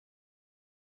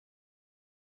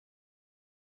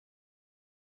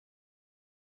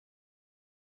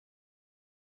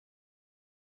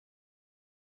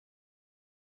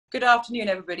Good afternoon,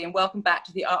 everybody, and welcome back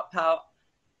to the Art Power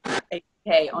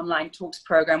AK online talks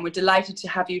program. We're delighted to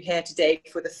have you here today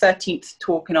for the 13th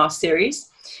talk in our series.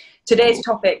 Today's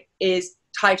topic is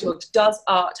titled, Does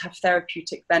Art Have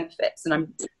Therapeutic Benefits? And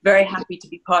I'm very happy to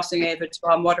be passing over to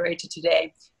our moderator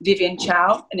today, Vivienne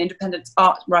Chow, an independent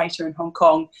art writer in Hong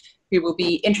Kong, who will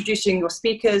be introducing your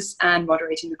speakers and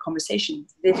moderating the conversation.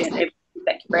 Vivienne,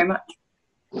 thank you very much.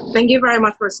 Thank you very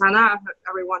much, Rosanna. I hope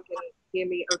everyone can hear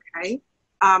me okay.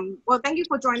 Well, thank you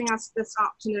for joining us this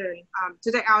afternoon.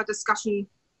 Today, our discussion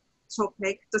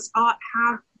topic, does art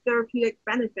have therapeutic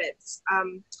benefits?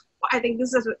 Well, I think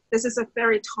this is a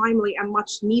very timely and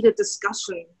much needed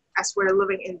discussion as we're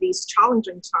living in these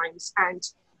challenging times. And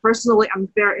personally, I'm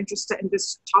very interested in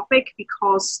this topic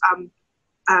because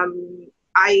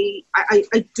I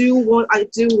do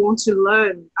want to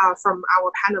learn from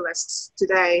our panelists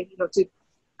today, to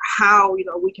how we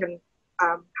can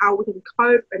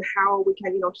cope and how we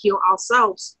can heal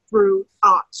ourselves through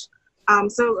art.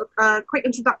 So a quick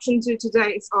introduction to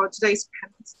today's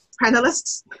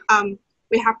panelists.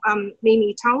 We have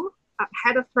Mimi Tung,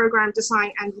 head of program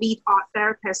design and lead art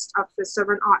therapist of the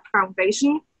Sovereign Art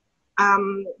Foundation.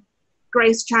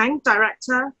 Grace Cheng,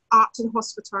 director, art and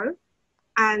hospital,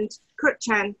 and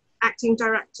Cheng, acting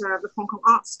director of the Hong Kong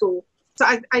Art School. So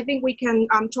I think we can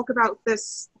talk about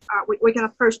this, we can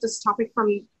approach this topic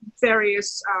from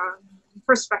various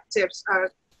perspectives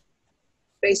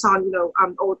based on,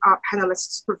 all our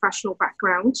panelists' professional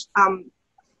background.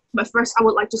 But first, I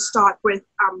would like to start with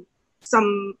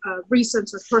some recent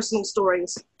or personal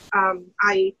stories.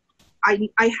 I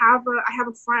have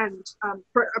a friend,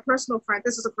 a personal friend.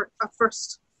 This is the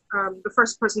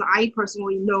first person I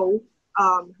personally know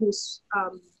who's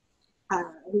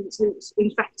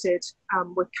infected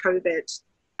with COVID,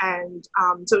 and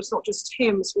so it's not just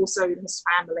him; it's also his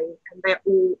family, and they're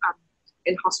all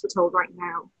in hospital right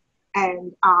now.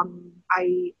 And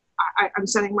I'm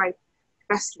sending my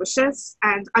best wishes,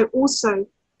 and I also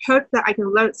hope that I can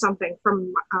learn something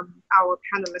from our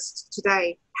panelists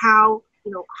today. How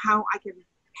I can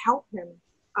help him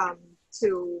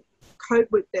to cope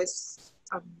with this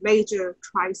major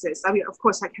crisis. I mean, of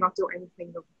course, I cannot do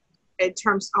anything in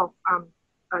terms of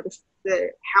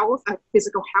the health,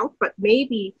 physical health, but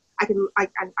maybe I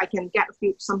can get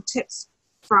some tips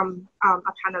from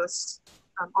a panelist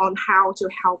on how to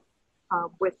help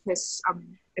with his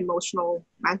emotional,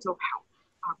 mental health.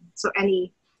 So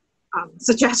any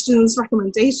suggestions,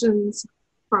 recommendations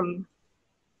from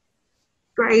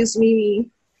Grace, Mimi,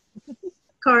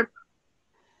 Kurt?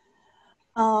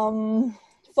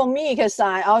 For me, because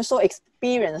I also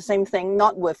experienced the same thing,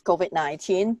 not with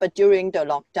COVID-19, but during the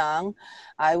lockdown,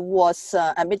 I was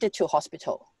admitted to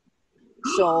hospital.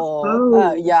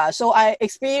 So so I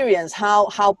experienced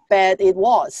how bad it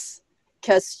was,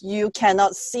 because you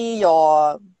cannot see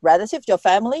your relatives, your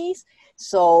families.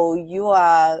 So you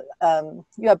are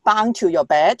bound to your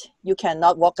bed. You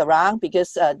cannot walk around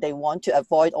because they want to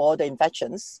avoid all the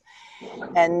infections.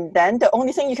 And then the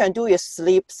only thing you can do is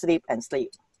sleep, sleep, and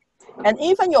sleep. And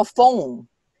even your phone,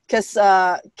 because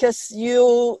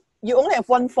you only have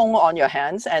one phone on your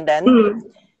hands, and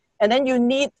then you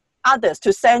need others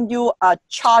to send you a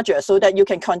charger so that you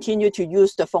can continue to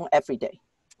use the phone every day.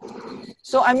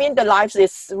 So I mean, the life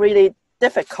is really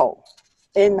difficult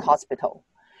in hospital,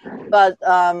 but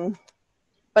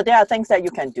there are things that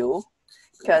you can do,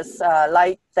 because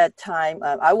like that time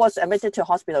I was admitted to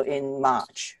hospital in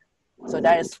March, so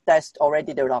that's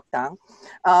already the lockdown.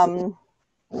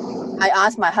 I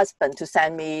asked my husband to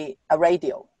send me a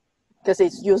radio, because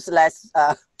it's use less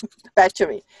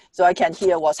battery, so I can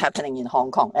hear what's happening in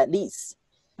Hong Kong at least.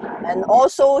 And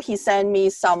also he sent me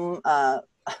some,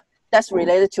 that's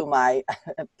related to my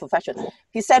profession,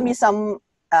 he sent me some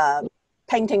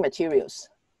painting materials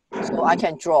so I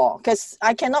can draw, because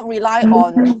I cannot rely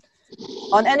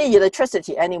on any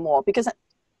electricity anymore, because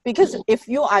if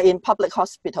you are in public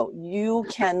hospital, you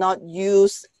cannot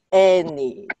use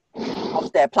any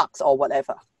of their plugs or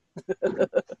whatever.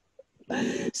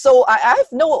 So I have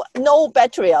no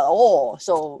battery at all.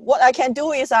 So what I can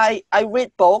do is I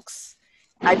read books,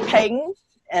 I paint,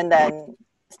 and then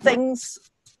things.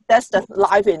 That's the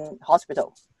life in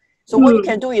hospital. So what you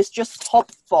can do is just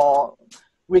hope for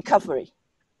recovery,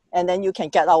 and then you can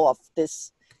get out of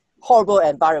this horrible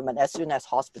environment as soon as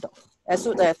possible.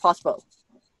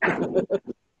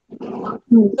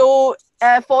 So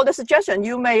for the suggestion,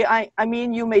 you may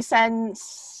you may send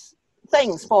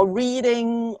things for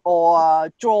reading or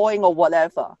drawing or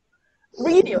whatever.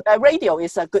 Radio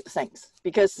is a good thing,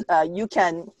 because you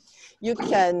can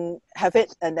have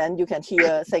it, and then you can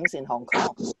hear things in Hong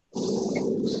Kong.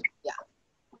 Yeah.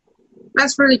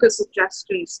 That's really good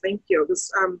suggestions. Thank you.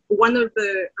 This one of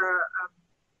the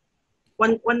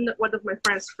one of my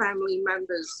friend's family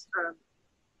members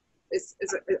is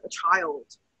a child.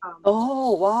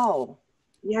 Oh wow!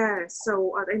 Yeah,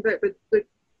 so I think the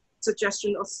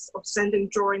suggestion of sending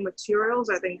drawing materials,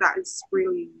 I think that is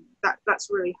really that's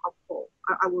really helpful.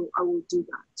 I will do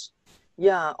that.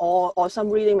 Yeah, or some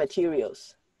reading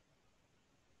materials.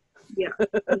 Yeah,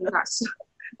 that's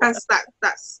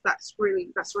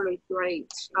really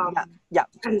great. Yeah.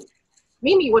 And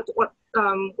Mimi, what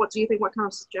do you think? What kind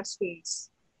of suggestions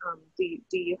do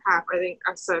you have? I think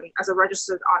as a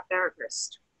registered art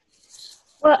therapist.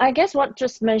 Well, I guess what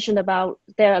just mentioned about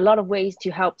there are a lot of ways to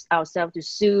help ourselves to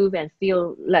soothe and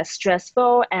feel less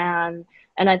stressful, and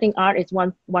I think art is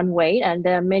one way, and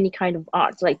there are many kind of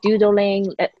arts like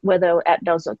doodling, whether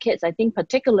adults or kids. I think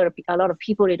particularly a lot of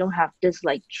people, they don't have this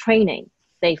like training.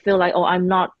 They feel like, oh, I'm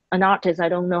not an artist, I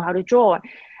don't know how to draw.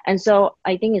 And so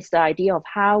I think it's the idea of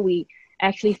how we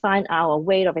actually find our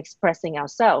way of expressing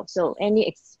ourselves. So any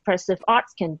expressive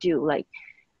arts can do, like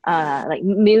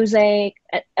music,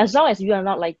 as long as you are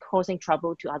not like causing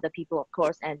trouble to other people, of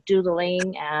course, and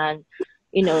doodling, and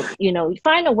you know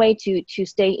find a way to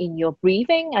stay in your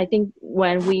breathing. I think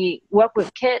when we work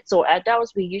with kids or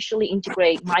adults, we usually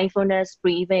integrate mindfulness,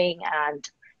 breathing, and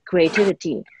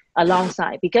creativity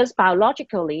alongside, because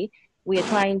biologically we are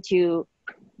trying to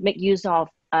make use of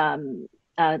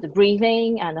the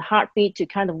breathing and the heartbeat to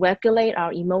kind of regulate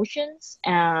our emotions.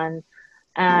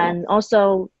 And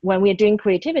also when we're doing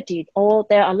creativity,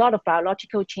 there are a lot of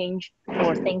biological change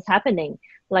or things happening,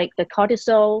 like the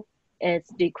cortisol is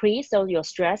decreased, so your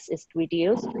stress is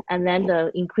reduced, and then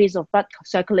the increase of blood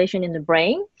circulation in the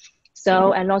brain.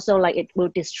 So, and also like it will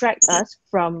distract us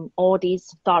from all these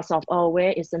thoughts of, oh,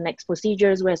 where is the next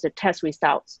procedures, where's the test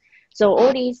results. So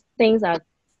all these things are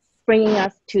bringing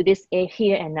us to this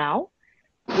here and now,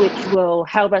 which will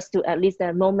help us to, at least there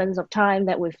are moments of time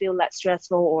that we feel less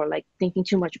stressful or like thinking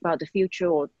too much about the future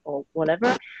or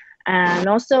whatever. And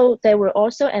also there were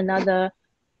also another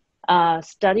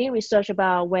research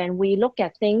about when we look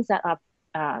at things that are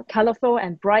colorful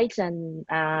and bright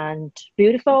and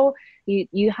beautiful,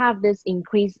 you have this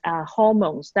increased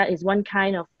hormones. That is one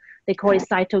kind of, they call it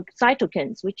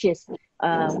cytokines, which is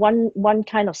one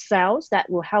kind of cells that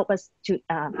will help us to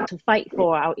fight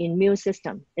for our immune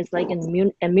system. It's like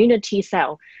an immunity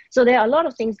cell. So there are a lot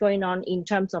of things going on in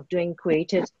terms of doing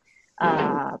creative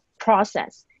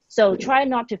process. So try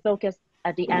not to focus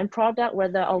at the end product,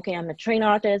 whether, okay, I'm a trained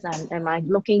artist and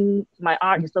my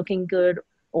art is looking good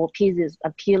or piece is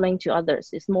appealing to others.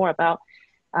 It's more about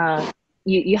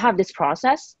you have this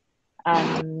process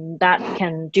that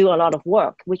can do a lot of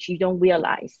work, which you don't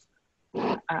realize.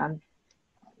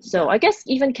 So I guess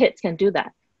even kids can do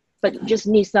that, but you just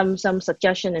need some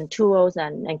suggestion and tools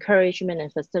and encouragement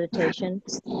and facilitation.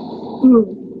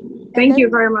 Thank you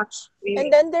very much.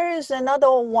 And then there is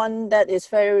another one that is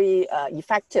very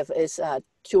effective, is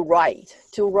to write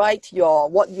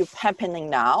what you're happening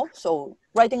now. So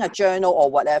writing a journal or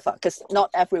whatever, because not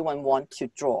everyone wants to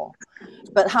draw,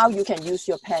 but how you can use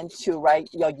your pen to write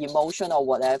your emotion or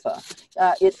whatever.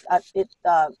 It's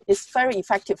very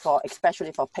effective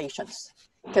especially for patients,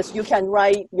 because you can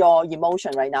write your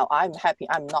emotion right now. I'm happy,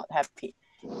 I'm not happy,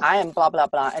 I am blah, blah,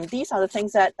 blah. And these are the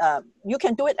things that you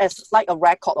can do it as like a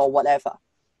record or whatever.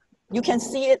 You can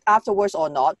see it afterwards or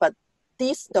not, but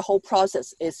the whole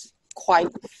process is quite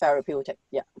therapeutic.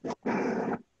 Yeah.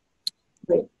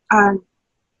 Great.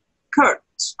 Kurt,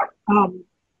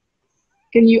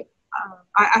 can you,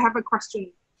 I have a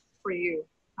question for you,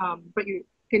 but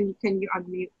can you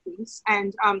unmute, please?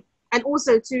 And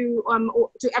also to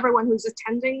everyone who's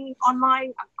attending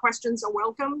online, questions are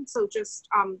welcome. So just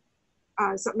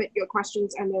submit your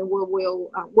questions, and then we'll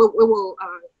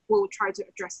try to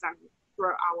address them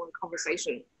throughout our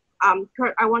conversation.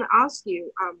 Kurt, I want to ask you.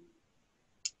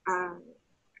 I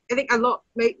think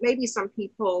maybe some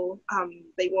people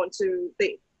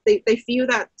they feel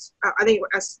that I think,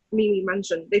 as Mimi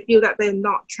mentioned, they feel that they're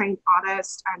not trained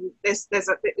artists, and it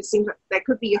seems that there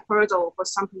could be a hurdle for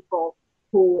some people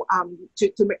who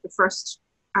to make the first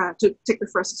to take the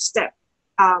first step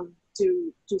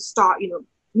to start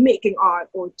making art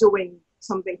or doing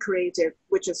something creative,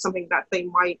 which is something that they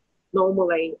might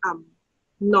normally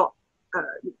not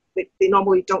they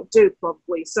normally don't do,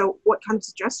 probably. So what kind of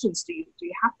suggestions do you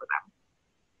have for them?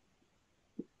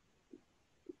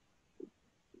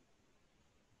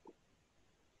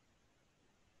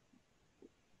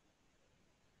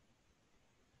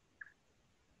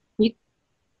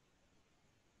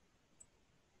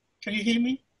 Can you hear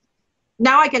me?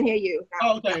 Now I can hear you.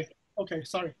 Oh, okay. Okay,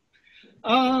 sorry.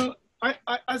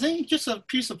 I think just a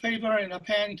piece of paper and a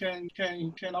pen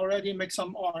can already make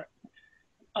some art.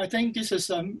 I think this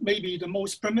is maybe the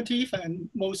most primitive and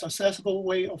most accessible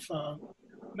way of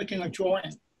making a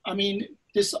drawing. I mean,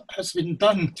 this has been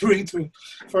done during the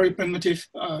very primitive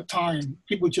time.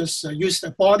 People just use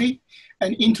their body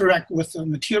and interact with the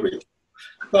material.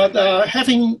 But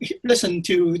having listened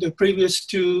to the previous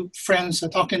two friends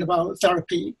talking about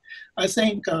therapy, I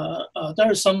think there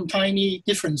are some tiny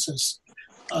differences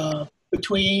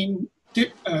between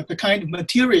the kind of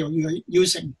material you're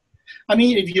using. I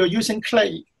mean, if you're using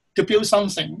clay to build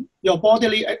something, your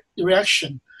bodily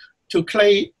reaction to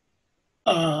clay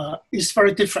is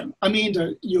very different. I mean,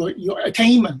 your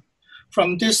attainment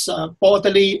from this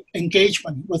bodily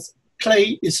engagement with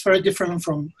clay is very different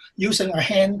from using a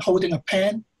hand holding a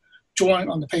pen, drawing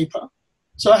on the paper.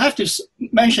 So I have to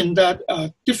mention that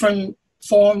different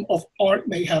form of art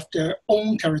may have their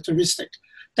own characteristic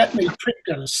that may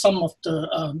trigger some of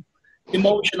the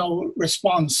emotional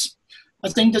response. I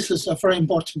think this is very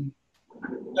important.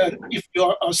 If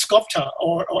you're a sculptor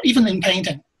or even in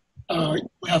painting,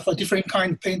 we have a different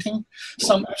kind of painting.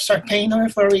 Some abstract painter,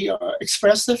 very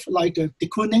expressive, like de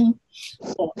Kooning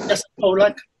or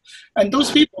Pollock. And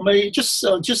those people may just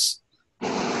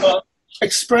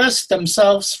express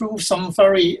themselves through some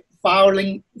very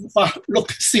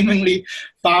seemingly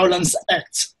violent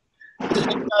acts.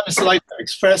 It's like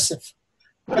expressive.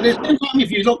 But at the same time,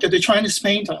 if you look at the Chinese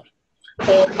painter,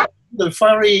 or the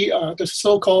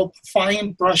so-called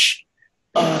fine brush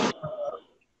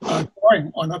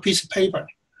drawing on a piece of paper,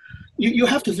 you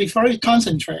have to be very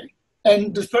concentrated,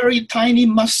 and the very tiny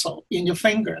muscle in your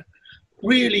finger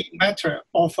really matter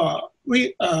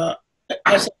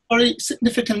has a very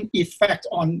significant effect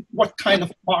on what kind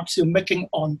of marks you're making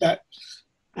on that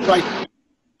right.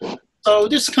 So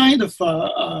this kind of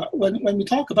when we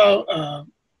talk about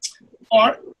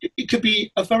art, it could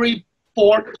be a very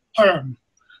broad term.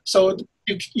 So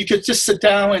you could just sit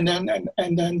down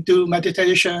and then do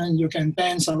meditation. You can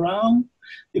dance around.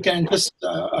 You can just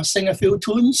sing a few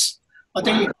tunes. I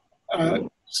think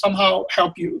somehow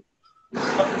help you.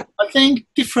 I think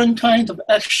different kind of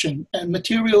action and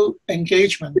material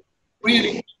engagement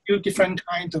really do different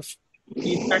kind of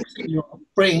effects in your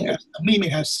brain, as Mimi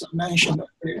has mentioned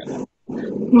earlier.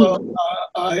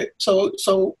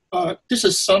 So this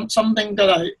is something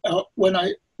that when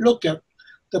I look at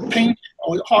the painting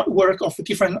or hard work of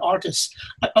different artists,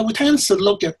 I would tend to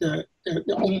look at the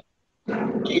own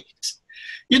face.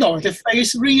 You know, the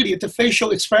face, really, the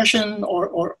facial expression,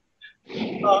 or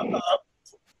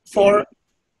for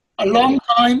a long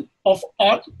time of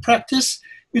art practice,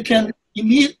 you can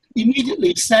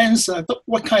immediately sense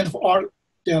what kind of art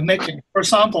they are making. For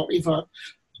example, if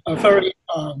a very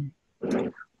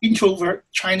introvert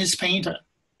Chinese painter,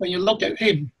 when you look at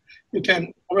him, you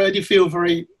can already feel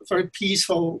very, very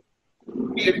peaceful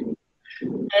feeling.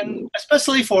 And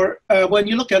especially for when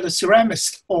you look at the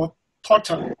ceramist or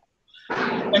potter,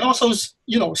 and also,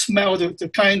 you know, smell the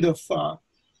kind of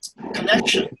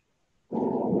connection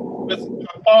with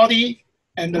the body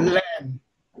and the land,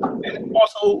 and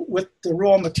also with the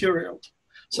raw material.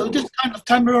 So this kind of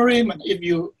temperament, if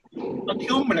you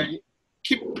accumulate,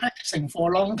 keep practicing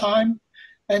for a long time,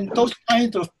 and those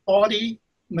kinds of body,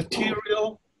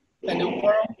 material, and the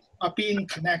world are being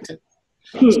connected.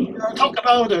 So talk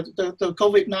about the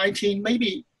COVID-19,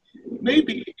 maybe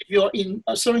if you're in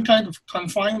a certain kind of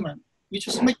confinement, you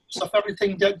just make use of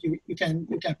everything that you can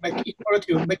make in order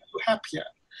to make you happier.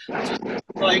 Just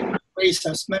like Grace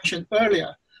has mentioned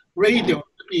earlier, radio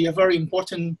would be a very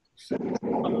important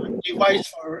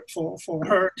device for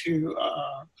her to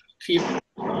keep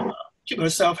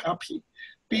herself happy,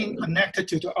 being connected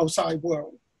to the outside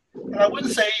world. And I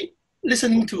wouldn't say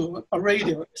listening to a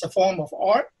radio is a form of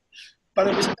art, but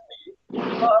I would say,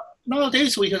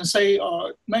 nowadays we can say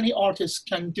many artists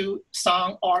can do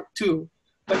sound art too,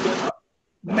 but you're not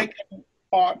making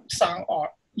art, sound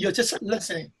art. You're just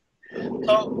listening.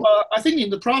 So I think in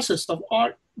the process of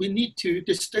art, we need to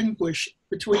distinguish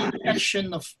between the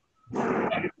action of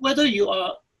whether you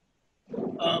are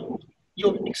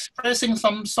you're expressing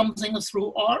something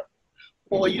through art,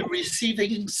 or you're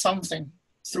receiving something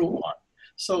through art.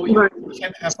 So you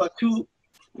can have two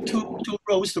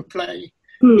roles to play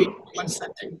in one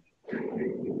setting.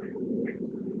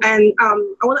 And I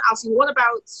want to ask you, what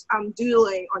about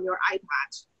doodling on your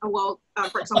iPad? Well,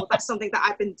 for example, that's something that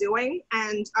I've been doing,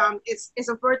 and it's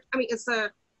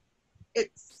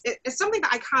something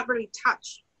that I can't really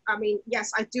touch. I mean,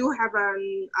 yes, I do have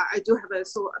a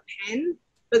sort of a pen,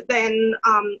 but then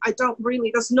I don't really.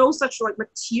 There's no such like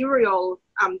material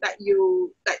that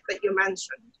you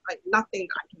mentioned, like nothing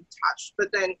that I can touch.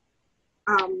 But then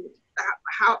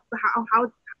how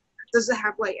does it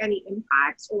have like any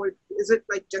impacts, or is it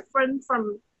like different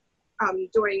from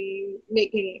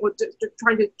making or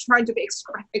trying to be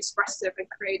expressive and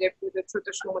creative with the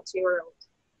traditional materials?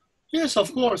 Yes,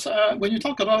 of course. When you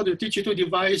talk about the digital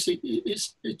device,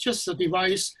 it's just a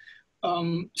device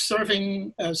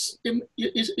serving as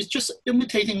it's just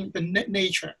imitating the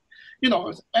nature. You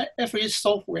know, every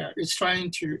software is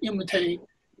trying to imitate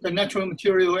the natural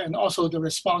material and also the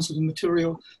response of the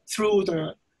material through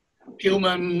the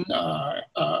human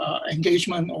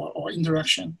engagement or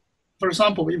interaction. For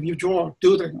example, if you draw a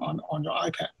doodling on your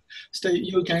iPad, so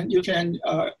you can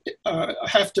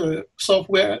have the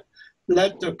software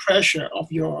let the pressure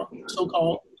of your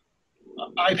so-called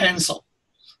iPencil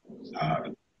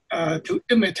to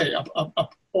imitate a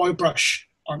oil brush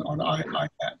on the iPad.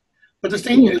 But the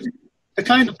thing is, the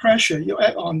kind of pressure you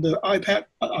add on the iPad,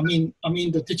 I mean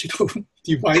the digital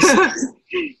device,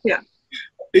 yeah,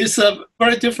 is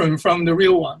very different from the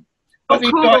real one. But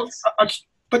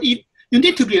you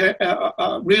need to be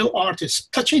a real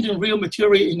artist, touching the real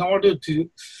material in order to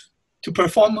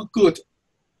perform good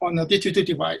on a digital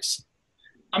device.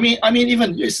 I mean,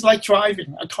 even it's like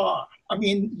driving a car. I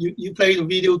mean, you play the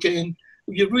video game,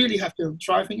 you really have the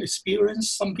driving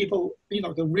experience. Some people,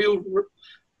 the real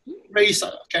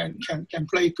racer can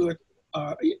play good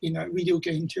in a video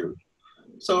game too.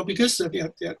 So because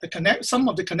some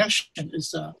of the connection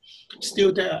is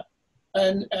still there,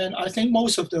 and I think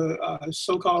most of the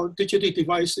so-called digital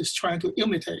device is trying to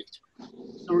imitate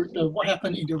what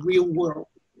happened in the real world.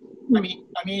 I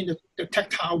mean the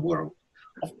tactile world.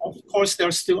 Of course,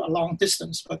 there's still a long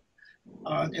distance, but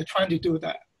they're trying to do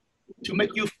that to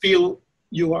make you feel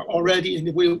you are already in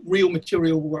the real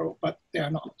material world, but they are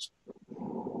not.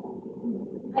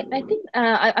 I think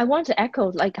I want to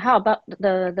echo, like, how about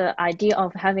the idea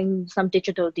of having some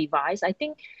digital device? I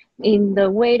think in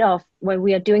the way of when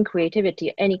we are doing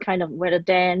creativity, any kind of whether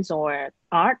dance or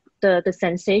art, the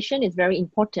sensation is very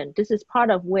important. This is part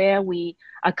of where we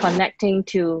are connecting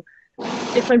to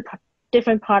different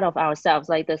part of ourselves,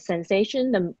 like the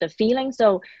sensation, the feeling.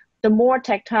 So the more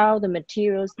tactile the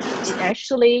materials, it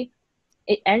actually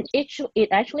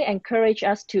encourages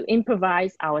us to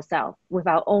improvise ourselves with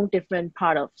our own different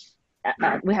part of,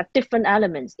 we have different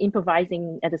elements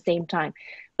improvising at the same time.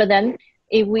 But then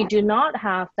if we do not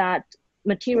have that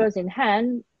materials in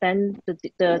hand, then the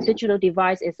digital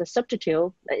device is a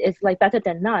substitute. It's like better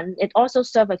than none. It also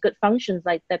serves a good functions,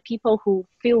 like the people who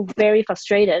feel very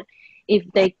frustrated, if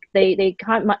they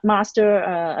can't master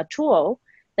a tool,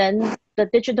 then the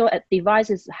digital device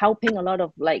is helping a lot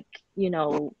of, like,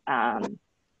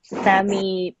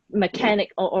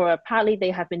 semi-mechanic or partly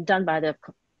they have been done by the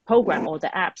program or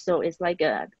the app. So it's like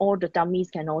all the dummies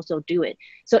can also do it.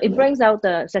 So it brings out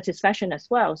the satisfaction as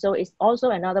well. So it's also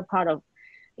another part of,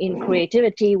 in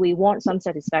creativity, we want some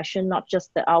satisfaction, not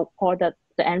just the out product,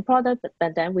 the end product,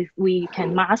 but then we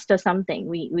can master something.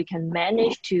 We can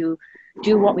manage to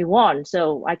do what we want.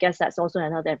 So I guess that's also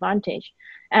another advantage.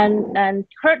 And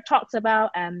Kurt talks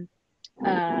about having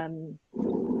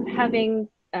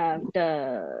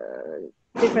the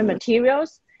different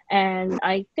materials. And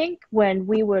I think when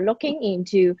we were looking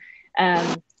into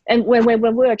and when we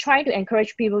were trying to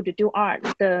encourage people to do art,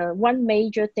 the one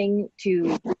major thing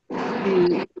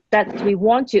that we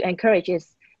want to encourage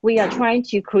is we are trying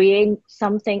to create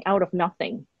something out of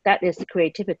nothing. That is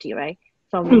creativity, right?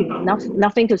 From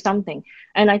nothing to something.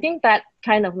 And I think that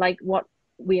kind of like what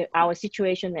our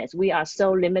situation is. We are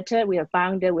so limited, we are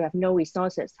bounded, we have no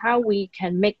resources. How we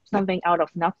can make something out of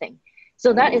nothing.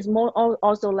 So that is more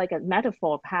also like a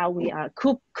metaphor of how we are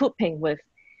coping with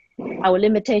our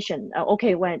limitation.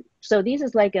 So this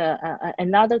is like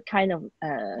another kind of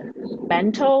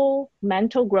mental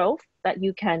growth, that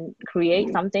you can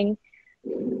create something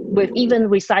with even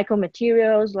recycled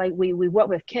materials. Like we work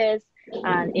with kids,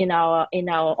 and in our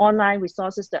online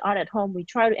resources, the Art at Home, we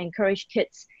try to encourage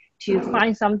kids to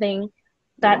find something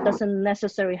that doesn't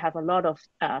necessarily have a lot of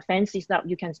fancy stuff.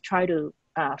 You can try to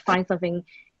find something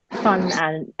fun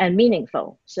and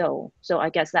meaningful. So I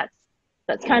guess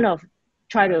that's kind of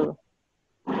try to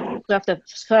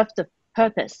serve the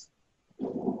purpose.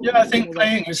 Yeah, I think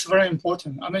playing is very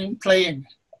important. I mean, playing,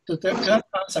 the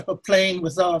concept of playing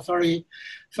without a very,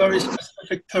 very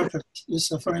specific purpose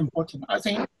is very important. I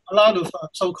think a lot of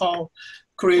so-called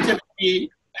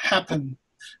creativity happen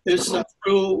is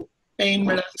through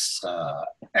aimless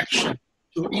action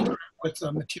to interact with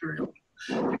the material,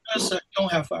 because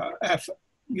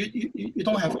you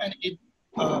don't have any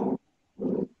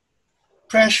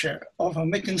pressure of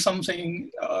making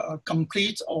something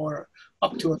complete or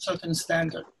up to a certain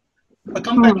standard. But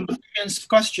come back to Vivienne's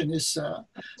question is,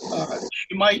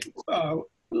 you might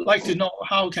like to know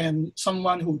how can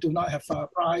someone who do not have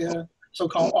prior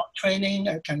so-called art training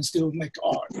can still make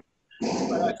art.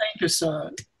 But I think it's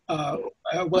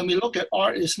when we look at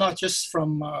art, it's not just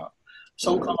from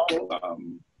so-called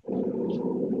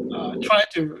trying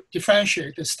to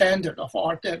differentiate the standard of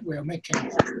art that we're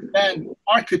making. Then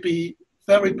art could be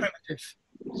very primitive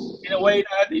in a way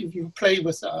that if you play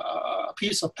with a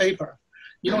piece of paper,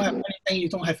 you don't have anything, you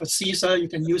don't have a scissor, you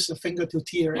can use your finger to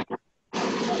tear it.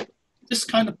 This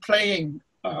kind of playing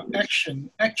action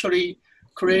actually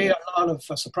create a lot of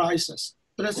surprises.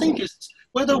 But the thing is,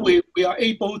 whether we are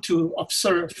able to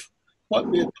observe what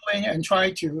we're doing and try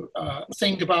to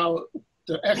think about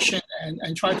the action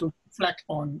and try to reflect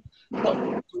on what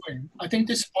we're doing, I think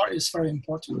this part is very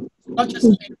important. Not just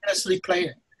endlessly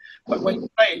playing, but when you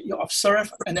play, you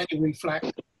observe and then you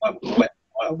reflect. What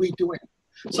are we doing?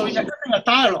 So you're having a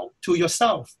dialogue to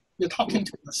yourself. You're talking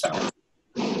to yourself.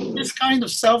 This kind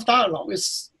of self-dialogue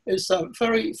is a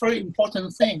very, very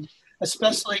important thing,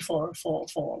 especially for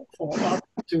art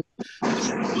to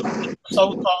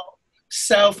so-called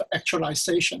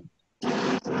self-actualization.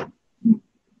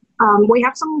 We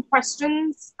have some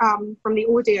questions from the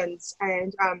audience,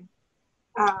 and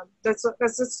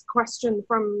there's this question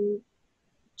from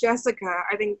Jessica,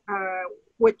 I think,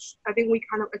 which I think we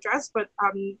kind of addressed, but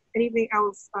anything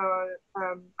else, our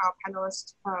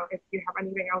panelists, if you have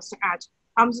anything else to add.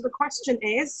 So the question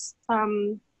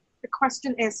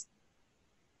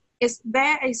is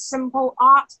there a simple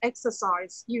art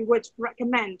exercise you would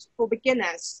recommend for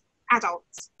beginners,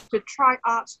 adults, to try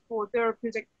art for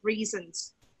therapeutic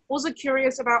reasons? Also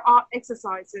curious about art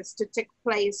exercises to take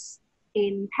place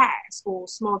in pairs or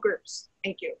small groups.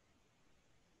 Thank you.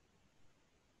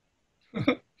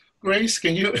 Grace,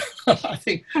 can you? I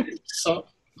think so.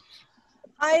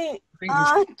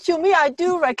 To me, I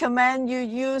do recommend you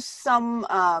use some.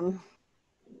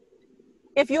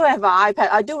 If you have an iPad,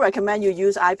 I do recommend you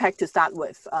use iPad to start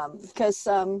with, because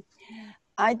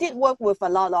I work with a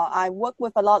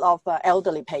lot of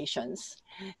elderly patients.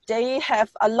 They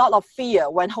have a lot of fear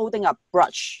when holding a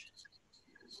brush.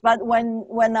 But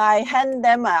when I hand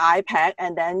them an iPad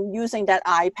and then using that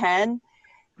iPad,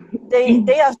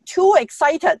 they are too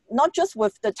excited, not just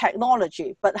with the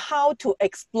technology, but how to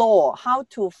explore, how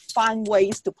to find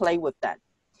ways to play with that.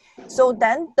 So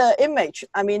then the image,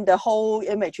 the whole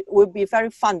image will be very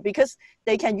fun because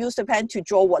they can use the pen to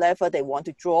draw whatever they want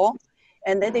to draw.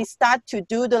 And then they start to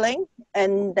doodling,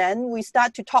 and then we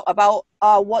start to talk about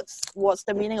what's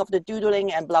the meaning of the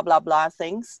doodling and blah, blah, blah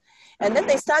things. And then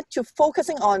they start to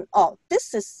focusing on, oh,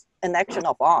 this is an action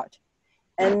of art.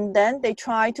 And then they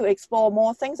try to explore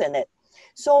more things in it.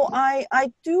 So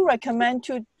I do recommend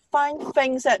to find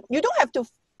things that you don't have to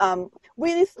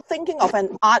really thinking of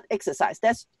an art exercise.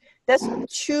 There's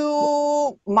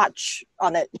too much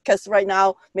on it because right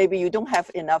now maybe you don't have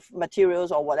enough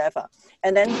materials or whatever.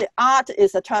 And then the art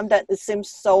is a term that it seems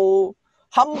so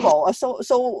humble or so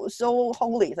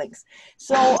holy things.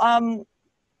 So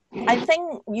I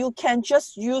think you can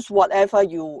just use whatever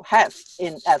you have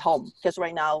at home because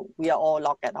right now we are all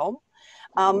locked at home.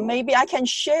 Maybe I can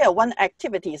share one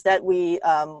activities that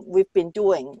we've been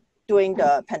doing during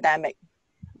the pandemic.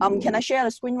 Can I share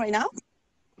the screen right now?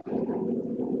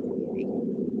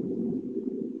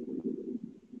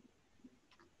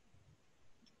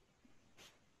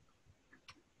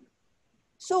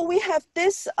 So we have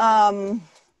this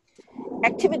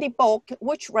activity book,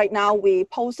 which right now we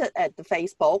posted at the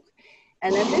Facebook.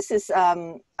 And then this is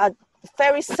a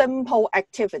very simple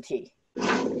activity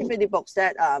books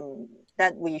that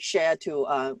we share to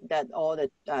that all the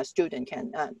children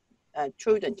can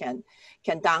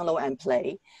download and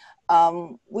play.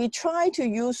 We try to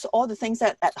use all the things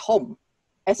that at home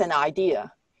as an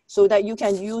idea, so that you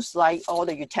can use like all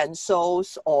the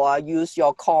utensils or use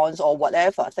your coins or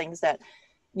whatever things that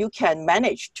you can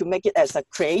manage to make it as a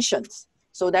creations.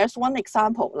 So there's one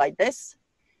example like this.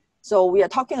 So we are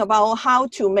talking about how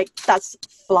to make dust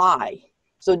fly.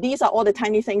 So these are all the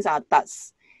tiny things are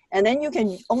dust. And then you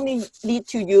can only need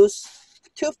to use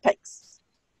toothpicks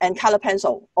and color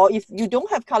pencil. Or if you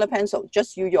don't have color pencil,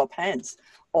 just use your pens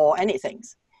or anything.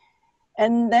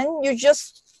 And then you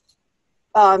just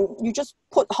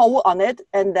put hole on it,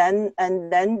 and then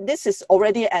this is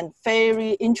already a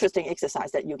very interesting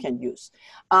exercise that you can use.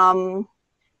 Okay.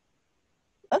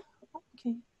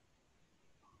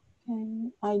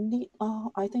 I need.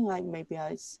 I think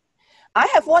I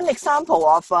have one example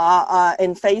of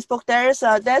in Facebook. There's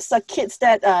a kids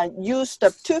that use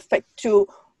the toothpick to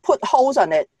put holes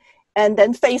on it, and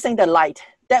then facing the light.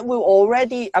 That will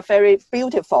already a very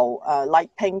beautiful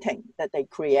light painting that they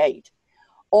create.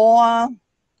 Or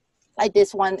Like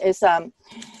this one is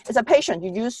it's a patient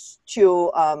who used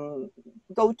to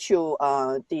go to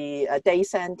the day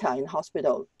center in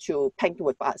hospital to paint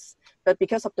with us, but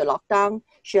because of the lockdown,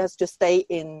 she has to stay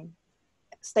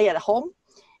at home,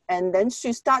 and then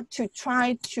she start to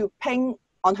try to paint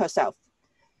on herself.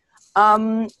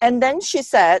 And then she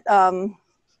said,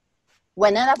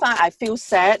 whenever I feel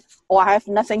sad or I have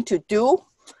nothing to do,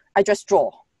 I just draw.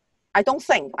 I don't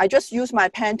think. I just use my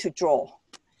pen to draw.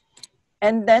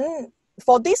 And then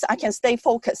for this, I can stay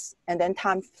focused, and then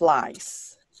time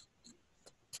flies.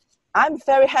 I'm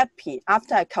very happy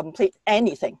after I complete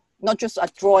anything, not just a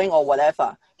drawing or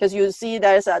whatever. Because you see,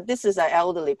 this is an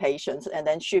elderly patient, and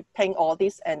then she paint all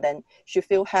this, and then she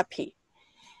feel happy.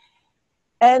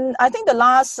 And I think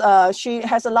she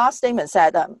has a last statement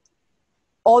said,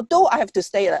 although I have to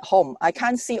stay at home, I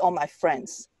can't see all my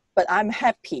friends, but I'm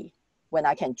happy when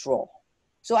I can draw.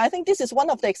 So I think this is one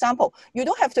of the examples. You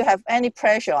don't have to have any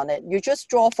pressure on it. You just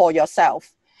draw for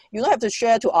yourself. You don't have to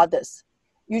share to others.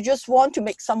 You just want to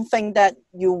make something that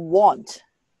you want.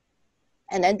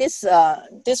 And then this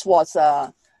was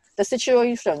the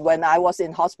situation when I was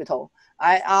in hospital.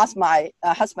 I asked my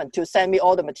husband to send me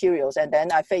all the materials, and then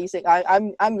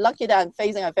I'm lucky that I'm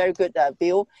facing a very good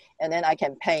view, and then I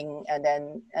can paint. And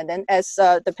then as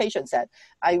the patient said,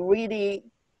 I really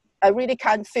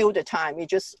can't feel the time. I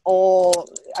just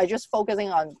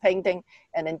focusing on painting,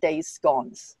 and then days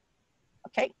gone.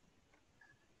 Okay.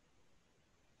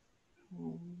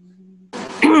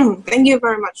 Thank you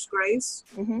very much, Grace.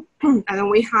 Mm-hmm. And then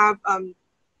we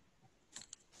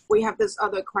have this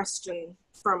other question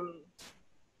from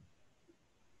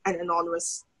an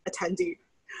anonymous attendee.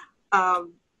 I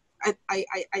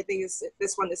think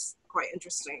this one is quite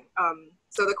interesting.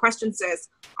 So the question says,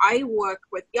 I work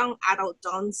with young adult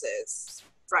dancers,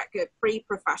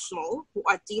 pre-professional, who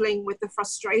are dealing with the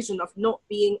frustration of not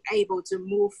being able to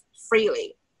move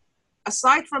freely.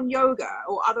 Aside from yoga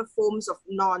or other forms of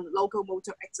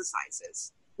non-locomotor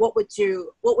exercises, what would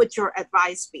your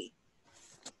advice be?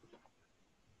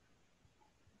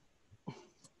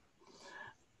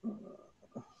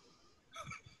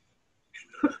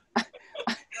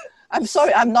 I'm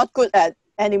sorry, I'm not good at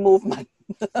any movement.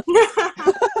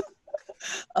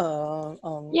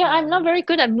 Yeah, I'm not very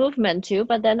good at movement too,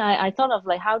 but then I thought of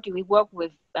like, how do we work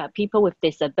with people with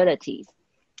disabilities?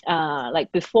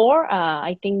 Like before,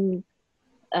 I think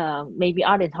maybe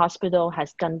Art in Hospital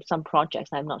has done some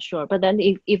projects, I'm not sure. But then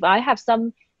if I have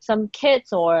some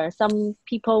kids or some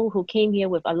people who came here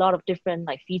with a lot of different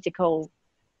like physical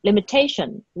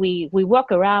limitation, we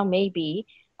work around maybe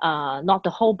not the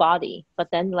whole body, but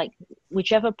then like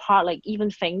whichever part, like even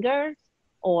fingers,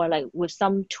 or like with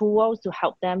some tools to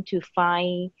help them to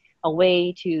find a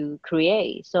way to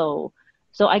create. So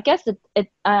I guess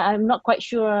I'm not quite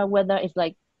sure whether it's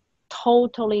like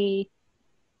totally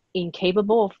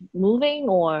incapable of moving,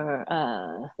 or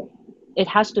it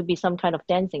has to be some kind of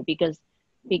dancing, because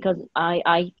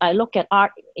I look at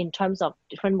art in terms of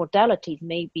different modalities,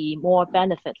 maybe more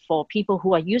benefit for people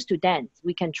who are used to dance.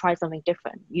 We can try something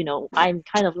different. You know, I'm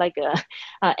kind of like a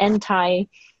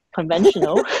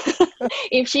anti-conventional.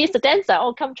 If she's a dancer,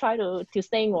 oh, come try to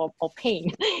sing or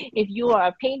paint. If you are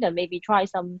a painter, maybe try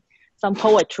some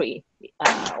poetry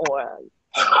or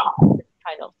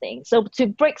kind of thing. So to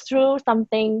break through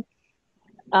something,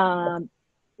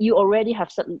 you already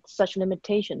have such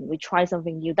limitation. We try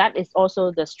something new. That is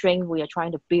also the strength we are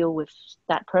trying to build with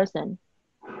that person,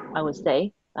 I would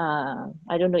say.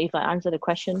 I don't know if I answered the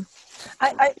question.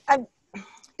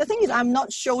 The thing is, I'm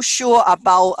not so sure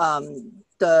about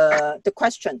the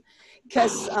question,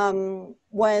 because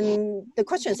when the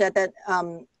question said that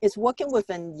it's working with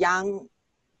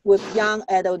young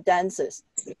adult dancers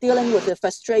dealing with the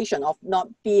frustration of not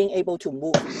being able to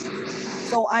move.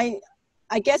 So I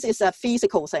guess it's a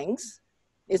physical thing.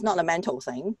 It's not a mental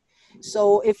thing.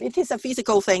 So if it is a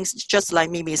physical thing, just like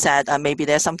Mimi said, maybe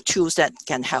there's some tools that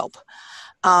can help.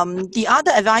 The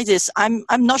other advice is I'm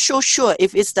not so sure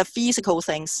if it's the physical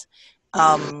things.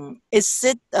 Is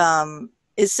it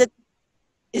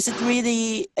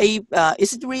really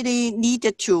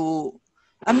needed to?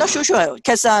 I'm not so sure,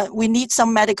 because we need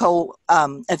some medical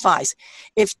advice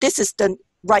if this is the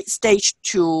right stage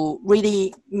to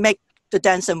really make the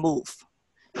dancer move,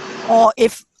 or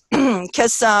if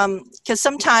because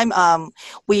sometimes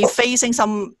we facing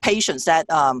some patients that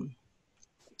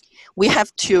we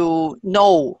have to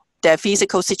know their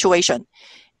physical situation,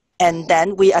 and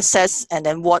then we assess, and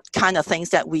then what kind of things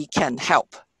that we can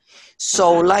help.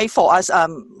 So like for us,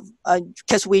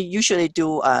 because we usually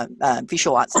do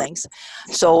visual arts things.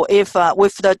 So if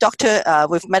with the doctor,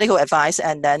 with medical advice,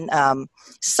 and then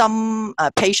some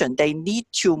patient, they need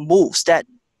to move, that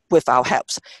with our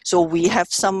helps. So we have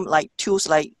some like tools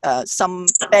like some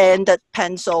banded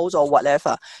pencils or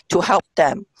whatever to help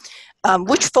them,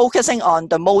 which focusing on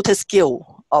the motor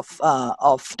skill of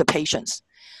the patients.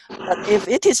 But if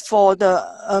it is for the,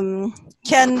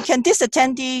 can this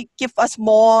attendee give us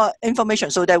more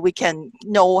information so that we can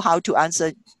know how to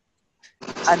answer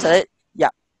it? Yeah.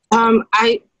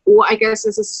 I guess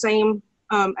it's the same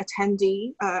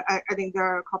attendee. I think there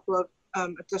are a couple of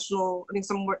additional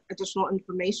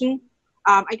information.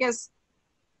 I guess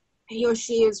he or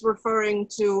she is referring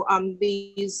to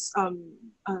these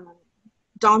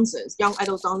dancers, young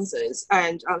adult dancers,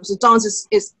 and so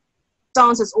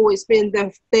dance has always been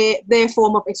their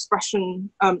form of expression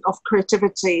of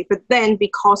creativity. But then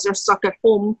because they're stuck at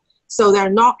home, so they're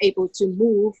not able to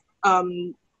move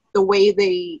the way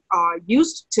they are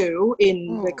used to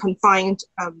in the confined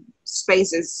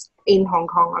spaces in Hong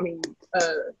Kong. I mean,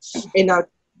 in a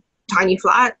tiny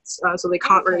flat, so they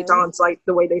can't really dance like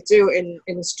the way they do in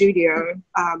a studio.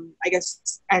 I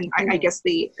guess, and I guess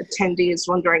the attendee is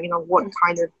wondering, what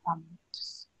kind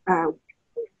of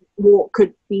what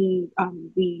could be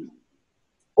the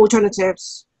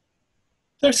alternatives.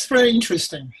 That's very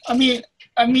interesting. I mean,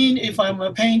 if I'm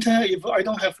a painter, if I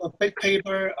don't have a big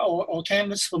paper or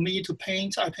canvas for me to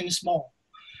paint, I paint small.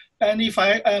 And if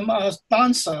I am a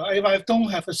dancer, if I don't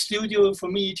have a studio for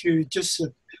me to just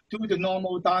do the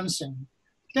normal dancing,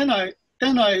 then I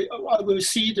will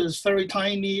see this very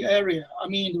tiny area,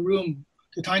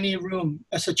 the tiny room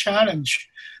as a challenge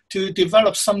to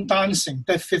develop some dancing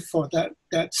that fit for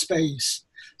that space.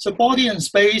 So body and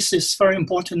space is very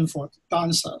important for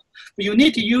dancer. But you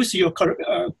need to use your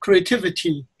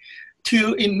creativity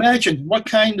to imagine what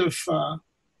kind of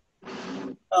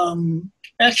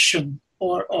action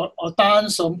or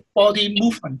dance or body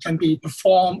movement can be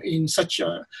performed in such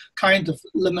a kind of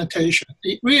limitation.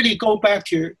 It really go back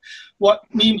to what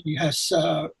Mimi has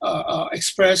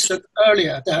expressed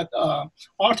earlier, that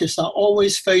artists are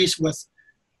always faced with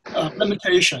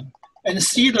limitation, and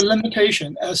see the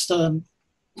limitation as the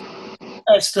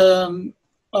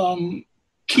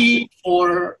key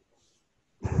for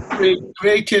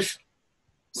creative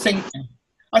thinking.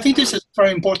 I think this is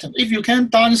very important. If you can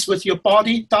dance with your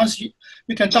body,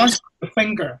 you can dance with your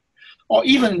finger, or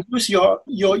even use your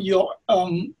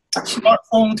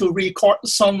smartphone to record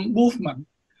some movement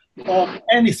or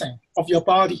anything of your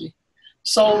body.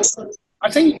 So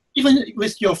I think even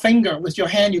with your finger, with your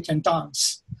hand, you can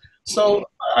dance. So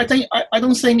I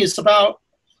don't think it's about,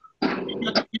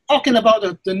 you're talking about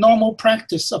the normal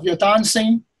practice of your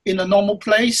dancing in a normal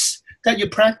place that you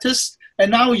practice,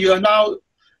 and now you are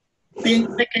being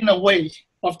taken away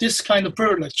of this kind of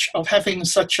privilege of having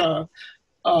such a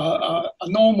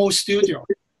normal studio.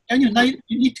 And you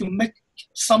need to make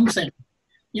something.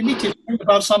 You need to think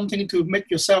about something to make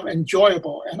yourself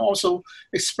enjoyable and also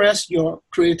express your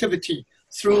creativity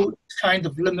through kind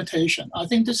of limitation. I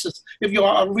think this is, if you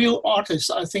are a real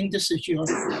artist, I think this is your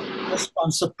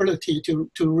responsibility to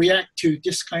react to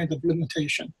this kind of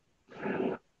limitation.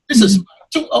 This is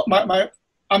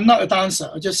I'm not a dancer.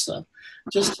 I just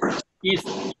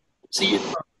see it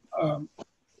from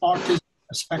artist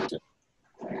perspective.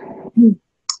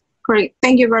 Great,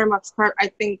 thank you very much, Kurt. I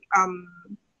think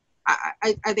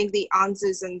I think the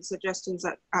answers and suggestions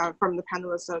that from the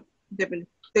panelists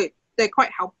they're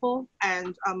quite helpful,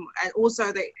 and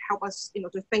also they help us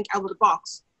to think out of the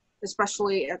box,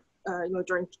 especially at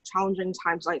during challenging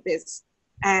times like this.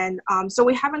 And so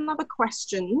we have another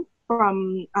question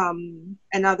from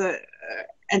another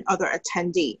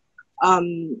attendee.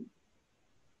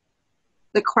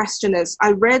 The question is,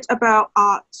 I read about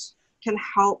art can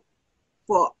help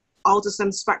for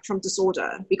autism spectrum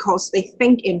disorder because they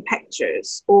think in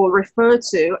pictures, or referred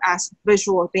to as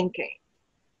visual thinking.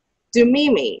 Do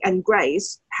Mimi and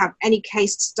Grace have any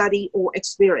case study or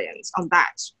experience on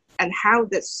that, and how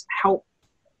this help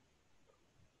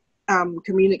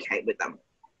communicate with them?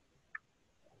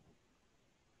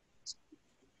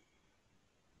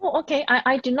 Oh, okay.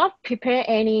 I did not prepare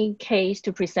any case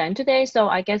to present today, so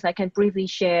I guess I can briefly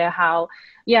share how,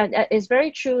 yeah, it's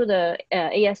very true. The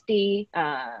ASD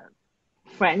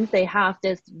friends, they have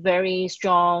this very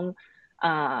strong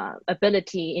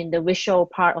ability in the visual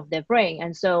part of their brain.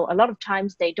 And so a lot of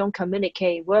times they don't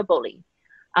communicate verbally.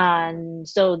 And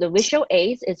so the visual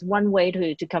aids is one way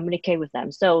to communicate with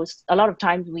them. So a lot of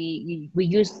times we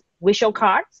use visual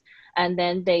cards, and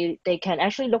then they can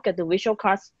actually look at the visual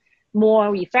cards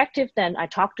more effective than I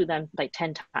talk to them like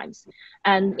 10 times.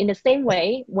 And in the same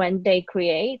way, when they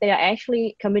create, they are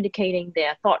actually communicating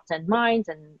their thoughts and minds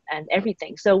and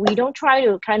everything. So we don't try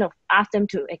to kind of ask them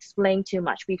to explain too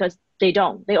much, because they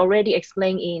don't. They already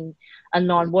explain in a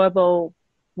non-verbal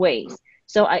ways.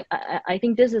 So I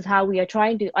think this is how we are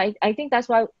trying to, I think that's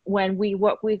why when we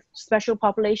work with special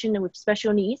population and with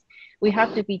special needs, we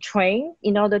have to be trained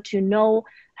in order to know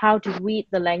how to read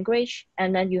the language.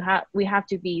 And then we have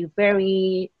to be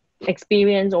very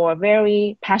experienced or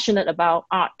very passionate about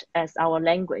art as our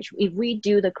language. If we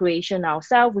do the creation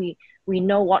ourselves, we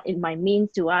know what it might mean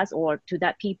to us or to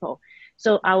that people.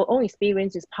 So our own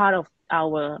experience is part of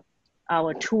our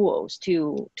tools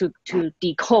to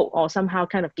decode or somehow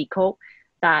kind of decode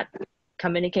that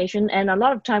communication. And a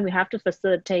lot of time we have to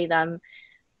facilitate them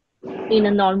in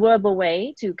a non-verbal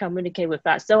way to communicate with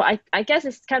us. So I guess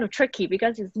it's kind of tricky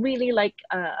because it's really like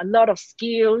a lot of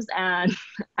skills and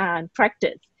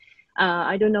practice.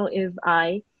 I don't know if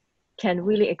I can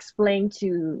really explain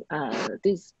to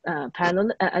this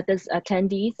panel, this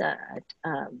attendees.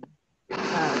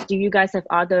 Do you guys have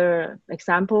other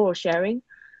example or sharing?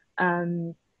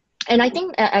 And I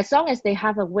think as long as they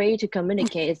have a way to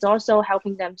communicate, it's also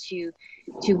helping them to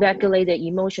regulate their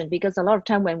emotion. Because a lot of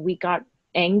time when we got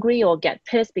angry or get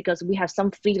pissed because we have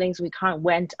some feelings we can't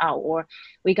vent out, or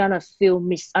we're gonna feel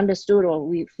misunderstood, or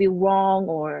we feel wrong,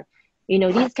 or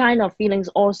these kind of feelings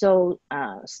also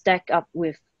stack up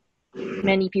with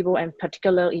many people, and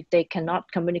particularly if they cannot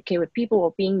communicate with people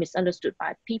or being misunderstood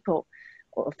by people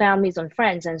or families and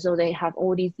friends, and so they have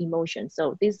all these emotions.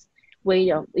 So this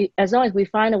way of, as long as we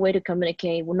find a way to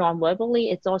communicate non-verbally,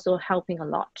 it's also helping a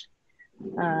lot.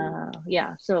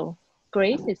 Yeah, so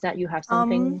Grace, is that you have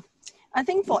something? I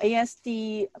think for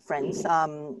ASD friends,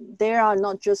 they are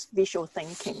not just visual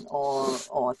thinking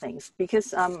or things,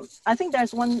 because I think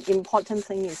there's one important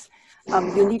thing is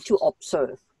you need to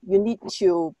observe. You need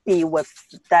to be with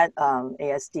that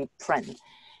ASD friend,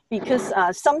 because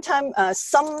sometimes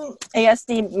some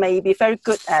ASD may be very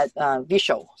good at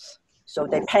visuals. So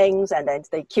they paint and then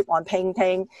they keep on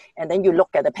painting, and then you look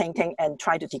at the painting and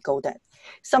try to decode that.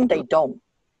 Some they don't.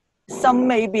 Some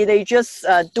maybe they just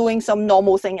doing some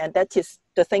normal thing, and that is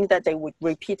the thing that they would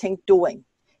repeating doing.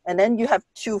 And then you have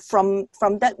to, from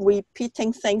that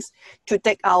repeating things, to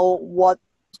take out what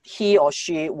he or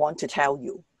she want to tell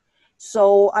you.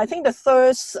 So I think the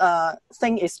third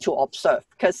thing is to observe,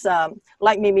 because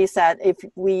like Mimi said, if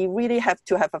we really have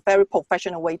to have a very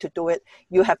professional way to do it,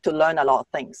 you have to learn a lot of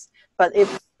things. But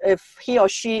if he or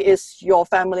she is your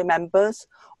family members,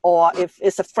 or if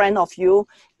it's a friend of you,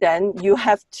 then you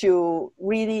have to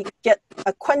really get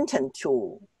acquainted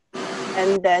to,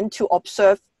 and then to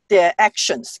observe their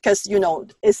actions, because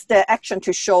it's their action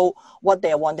to show what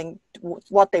they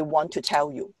want to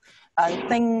tell you. I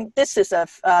think this is a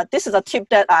tip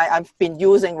that I've been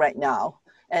using right now.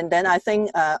 And then I think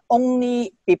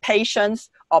only be patient,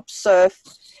 observe,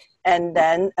 and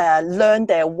then learn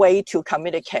their way to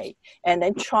communicate, and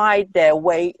then try their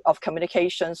way of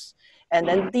communications. And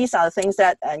then these are the things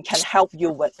that can help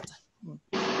you with.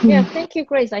 Yeah, thank you,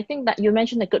 Grace. I think that you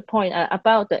mentioned a good point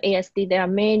about the ASD. There are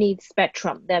many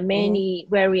spectrum, there are many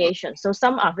variations. So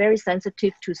some are very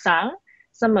sensitive to sound.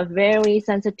 Some are very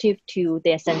sensitive to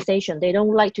their sensation. They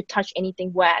don't like to touch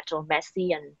anything wet or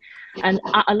messy, and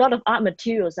a lot of art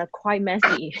materials are quite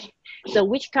messy. So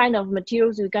which kind of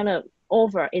materials we're gonna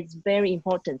offer is very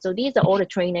important. So these are all the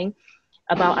training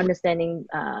about understanding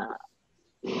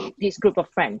this group of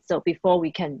friends. So before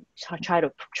we can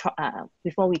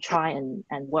before we try and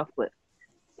work with.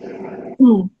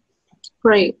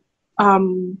 Great.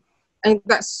 And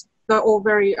they're all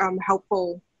very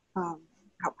helpful.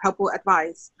 Helpful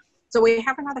advice. So we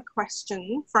have another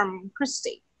question from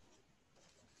Christy.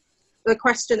 The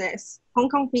question is, Hong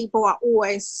Kong people are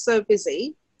always so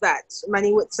busy that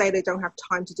many would say they don't have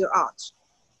time to do art.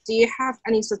 Do you have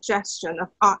any suggestion of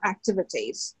art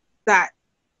activities that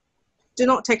do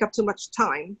not take up too much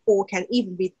time or can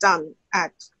even be done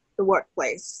at the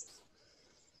workplace?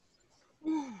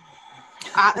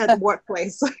 Art at the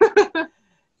workplace.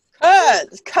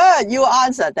 Kurt, you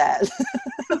answer that.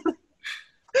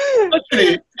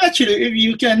 Actually, if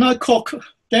you cannot cook,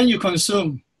 then you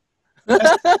consume.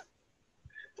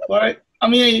 Right? I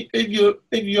mean, if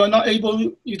you are not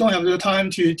able, you don't have the time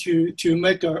to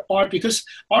make art, because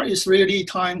art is really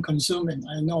time consuming.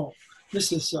 I know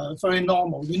this is very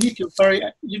normal. You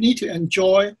need to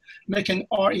enjoy making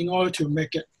art in order to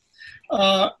make it.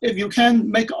 If you can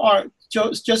make art,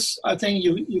 just I think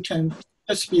you can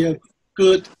just be a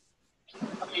good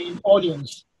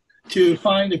audience to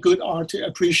find a good art to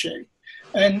appreciate.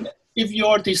 And if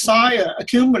your desire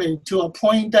accumulates to a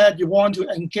point that you want to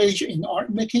engage in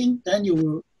art making, then you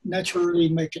will naturally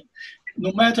make it.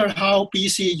 No matter how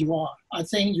busy you are, I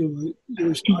think you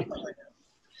will start doing it.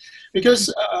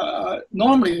 Because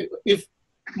normally, if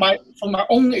from my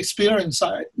own experience,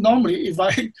 I normally, if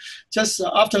I just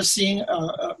after seeing,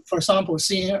 for example,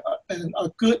 seeing a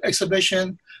good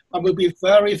exhibition, I will be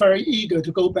very, very eager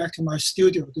to go back to my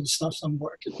studio to start some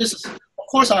work. This is, of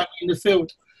course, I'm in the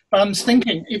field, but I'm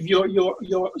thinking if your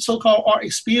so-called art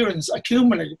experience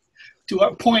accumulate to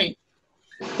a point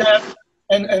that,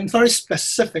 and very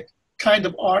specific kind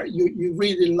of art you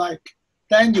really like,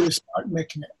 then you start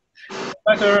making it. No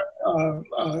matter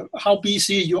how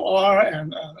busy you are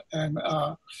and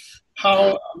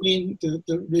how, I mean,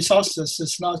 the resources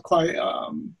is not quite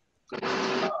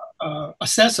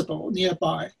accessible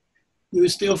nearby, you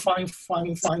still find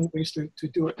ways to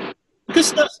do it.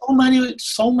 Because there's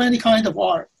so many kind of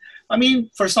art. I mean,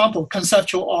 for example,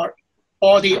 conceptual art,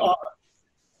 body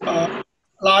art,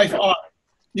 live art.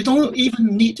 You don't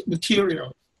even need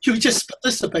material. You just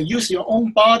participate, use your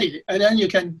own body, and then you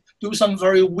can do some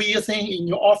very weird thing in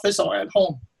your office or at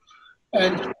home.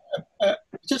 And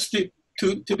just to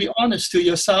be honest to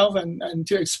yourself and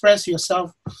to express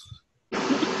yourself,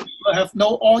 you have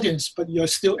no audience, but you're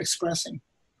still expressing.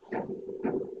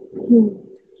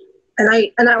 And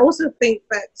I also think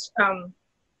that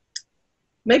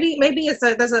maybe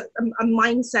there's a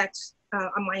mindset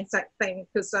thing,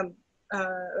 because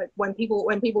like when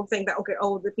people think that, okay,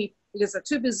 oh, the people, because they're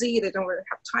too busy, they don't really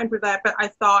have time for that. But I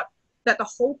thought that the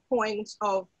whole point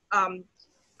of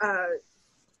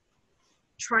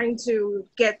trying to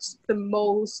get the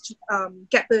most,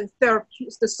 get the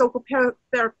so-called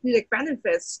therapeutic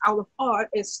benefits out of art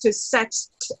is to set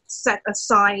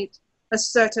aside a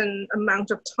certain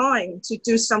amount of time to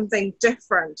do something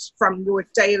different from your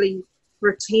daily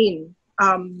routine.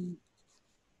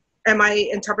 Am I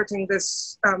interpreting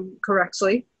this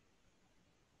correctly?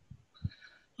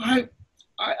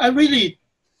 I really,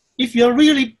 if you're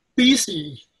really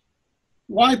busy,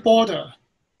 why bother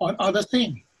on other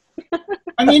things?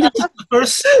 I mean, this is the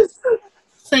first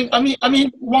thing. I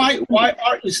mean, why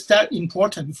art is that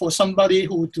important for somebody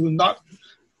who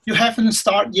you haven't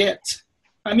started yet?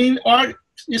 I mean, art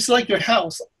is like your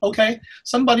health, okay?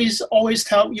 Somebody's always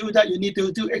tell you that you need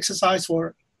to do exercise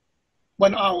for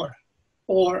 1 hour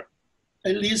or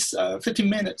at least 15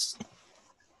 minutes,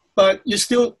 but you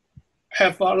still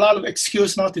have a lot of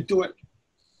excuse not to do it,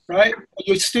 right?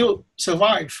 You still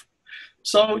survive.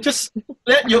 So just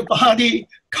let your body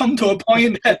come to a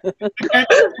point that you can't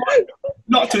afford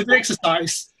not to do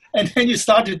exercise, and then you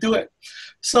start to do it.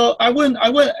 So I wouldn't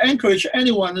encourage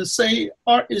anyone to say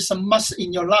art is a must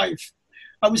in your life.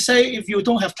 I would say if you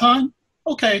don't have time,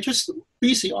 okay, just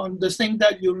busy on the thing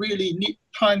that you really need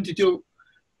time to do.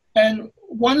 And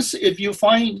once if you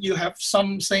find you have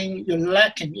something you're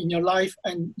lacking in your life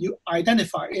and you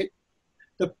identify it,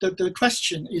 the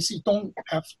question is you don't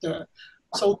have the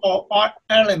so-called art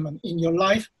element in your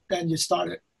life, then you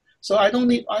start it. So I don't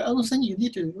think you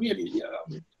need to really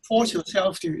force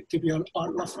yourself to be an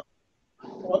art lover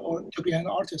or to be an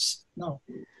artist. No.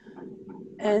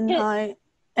 And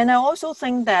I also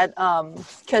think that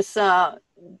because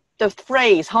the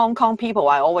phrase Hong Kong people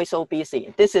are always so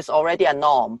busy, this is already a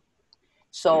norm.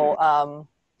 So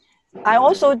I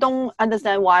also don't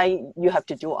understand why you have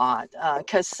to do art,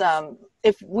 because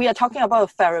if we are talking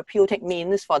about therapeutic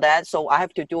means for that, so I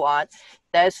have to do art,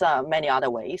 there's many other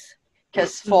ways.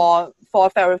 Because for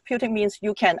therapeutic means,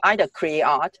 you can either create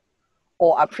art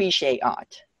or appreciate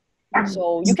art.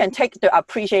 So you can take the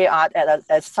appreciate art as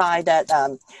a side that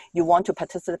you want to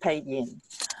participate in.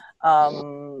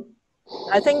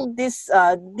 I think this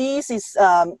is,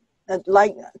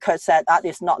 like Kurt said, art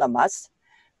is not a must,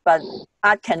 but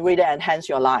art can really enhance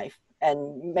your life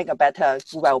and make a better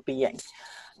well-being.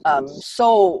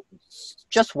 So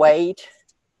just wait,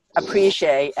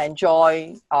 appreciate,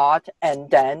 enjoy art, and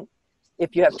then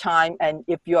if you have time and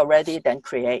if you are ready, then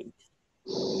create.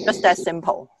 Just that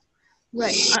simple.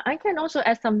 Right. I can also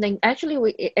add something.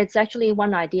 Actually, it's actually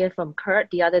one idea from Kurt.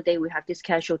 The other day we have this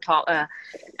casual talk.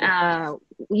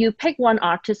 You pick one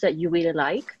artist that you really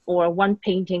like, or one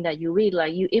painting that you really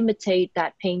like. You imitate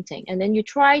that painting, and then you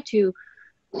try to,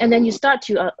 and then you start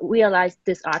to realize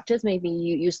this artist. Maybe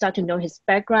you start to know his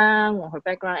background or her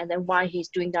background, and then why he's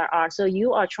doing that art. So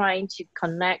you are trying to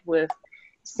connect with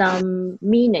some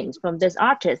meanings from this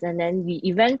artist, and then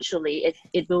eventually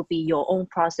it will be your own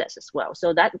process as well.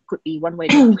 So that could be one way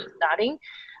to starting.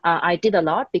 I did a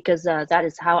lot because that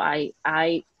is how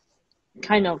I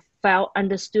kind of felt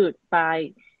understood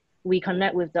by, we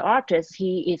connect with the artist,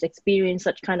 he is experiencing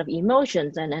such kind of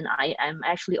emotions, and then I am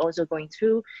actually also going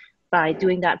through by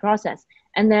doing that process.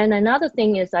 And then another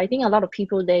thing is, I think a lot of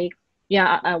people,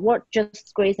 what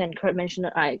just Grace and Kurt mentioned,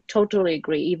 I totally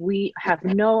agree. If we have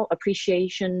no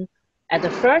appreciation at the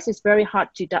first, it's very hard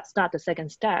to start the second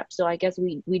step. So I guess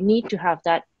we need to have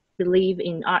that belief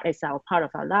in art as our part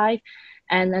of our life.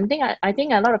 And I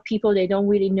think a lot of people, they don't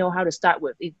really know how to start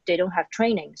with if they don't have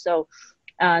training. So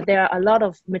there are a lot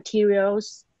of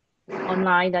materials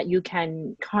online that you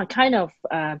can kind of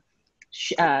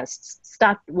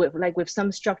start with, like with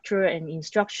some structure and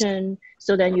instruction,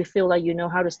 so then you feel like you know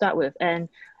how to start with. And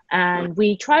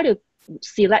we try to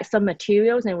select some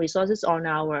materials and resources on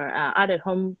our art at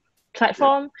home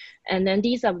platform, and then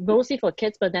these are mostly for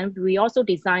kids, but then we also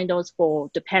design those for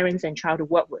the parents and child to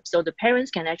work with, so the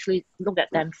parents can actually look at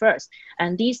them first.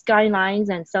 And these guidelines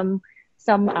and some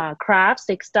crafts,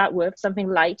 they start with something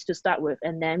light to start with,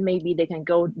 and then maybe they can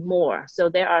go more. So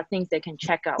there are things they can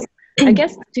check out. I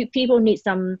guess people need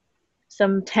some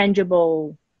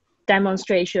tangible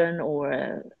demonstration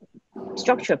or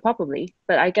structure probably,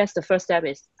 but I guess the first step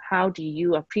is, how do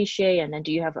you appreciate, and then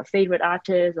do you have a favorite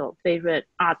artist or favorite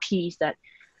art piece that,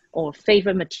 or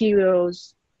favorite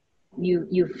materials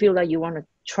you feel like you want to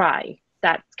try,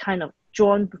 that kind of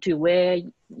drawn to where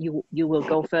you will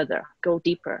go further, go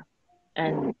deeper,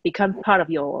 and become part of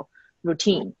your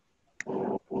routine.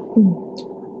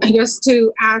 I guess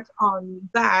to add on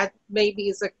that, maybe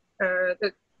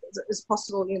it's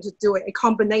possible to do a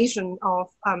combination of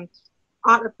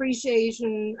art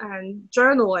appreciation and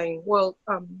journaling. Well,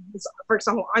 for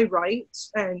example, I write,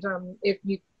 and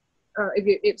if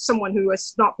someone who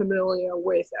is not familiar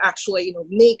with actually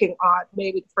making art,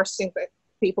 maybe the first thing that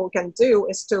people can do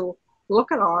is to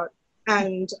look at art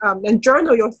and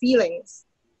journal your feelings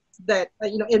that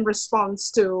in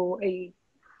response to a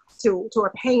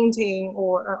painting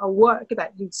or a work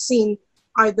that you've seen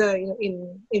either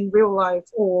in real life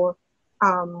or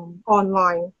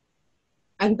online,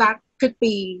 and that could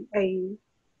be a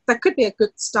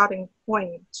good starting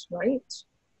point, right?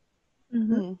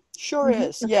 Mm-hmm. Sure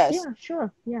is, yes. Yeah,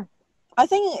 sure, yeah. I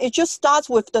think it just starts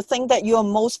with the thing that you're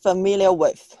most familiar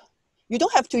with. You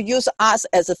don't have to use art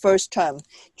as a first term.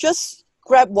 Just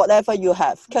grab whatever you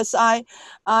have. Because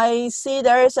I see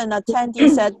there is an attendee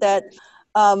said that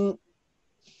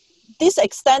this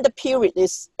extended period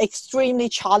is extremely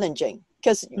challenging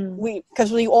because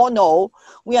we all know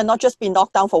we are not just being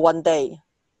locked down for one day,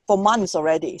 for months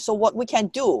already. So what we can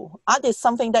do, art is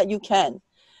something that you can.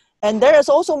 And there is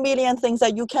also a million things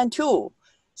that you can do.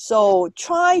 So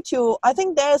I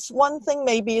think there's one thing,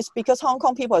 maybe it's because Hong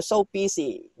Kong people are so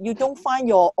busy, you don't find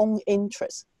your own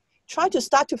interest. Try to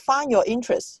start to find your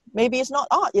interest. Maybe it's not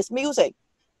art, it's music,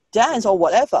 dance, or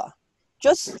whatever.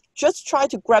 Just try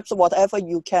to grab whatever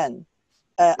you can.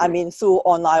 Through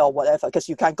online or whatever, because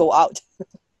you can't go out.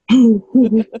 And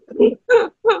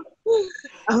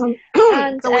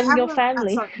your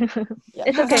family.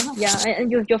 It's okay. Yeah,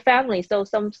 and your family. So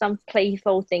some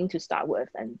playful thing to start with,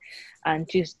 and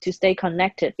to stay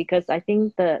connected, because I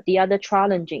think the other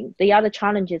challenge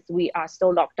is we are so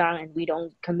locked down and we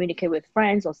don't communicate with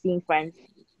friends or seeing friends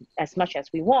as much as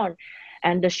we want,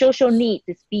 and the social need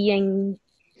is being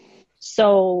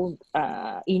so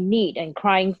in need and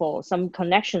crying for some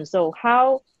connection. So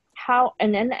how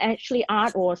and then actually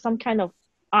art or some kind of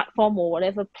art form or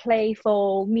whatever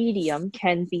playful medium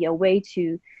can be a way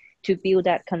to build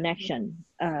that connection.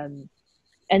 And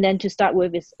then to start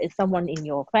with is someone in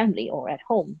your family or at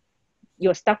home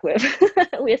you're stuck with.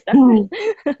 We're stuck with.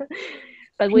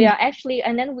 But we are actually,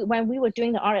 and then when we were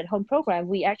doing the art at home program,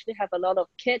 we actually have a lot of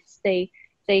kids. They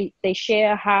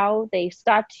share how they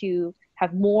start to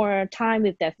have more time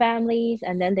with their families,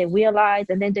 and then they realize,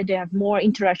 and then they have more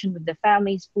interaction with the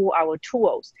families through our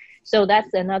tools. So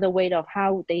that's another way of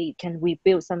how they can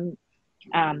rebuild some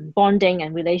bonding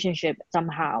and relationship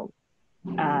somehow,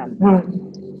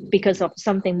 because of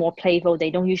something more playful they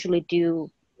don't usually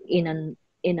do in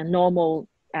a normal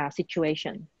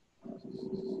situation.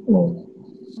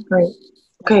 Great.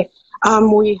 Okay.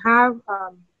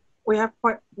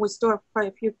 We still have quite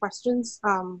a few questions.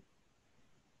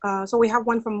 So we have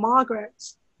one from Margaret.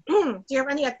 Do you have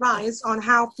any advice on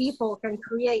how people can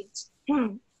create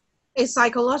a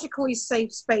psychologically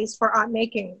safe space for art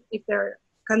making if they're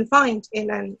confined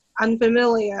in an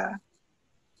unfamiliar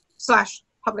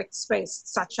 / public space,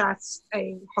 such as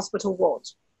a hospital ward?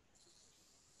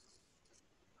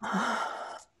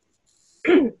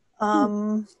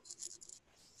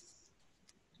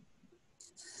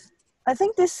 I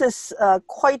think this is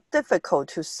quite difficult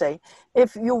to say.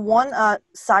 If you want a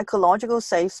psychological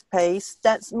safe space,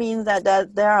 that means that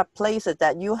there are places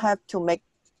that you have to make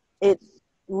it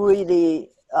really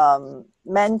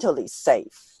mentally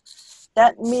safe.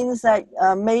 That means that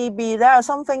maybe there are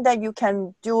something that you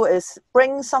can do is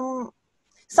bring some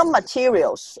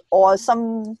materials or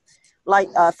some like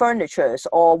furnitures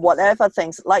or whatever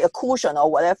things, like a cushion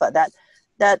or whatever that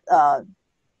the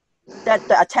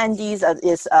attendees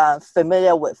is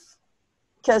familiar with.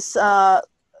 Because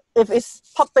if it's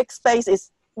public space,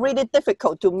 it's really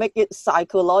difficult to make it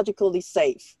psychologically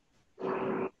safe.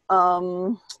 I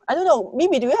don't know.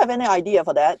 Mimi, do you have any idea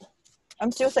for that?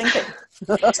 I'm still thinking.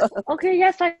 Okay,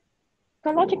 yes,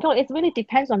 psychological. It really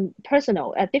depends on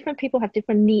personal. Different people have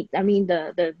different needs. I mean,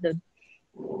 the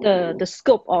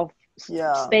scope of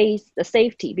space, the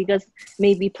safety, because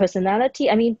maybe personality.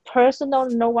 I mean, personal.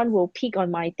 No one will peek on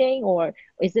my thing, or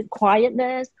is it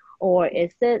quietness, or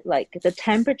is it like the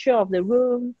temperature of the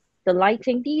room, the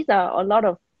lighting? These are a lot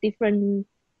of different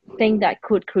things that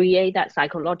could create that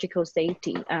psychological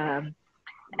safety.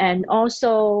 And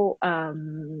also,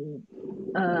 and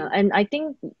I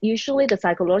think usually the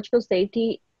psychological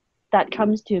safety that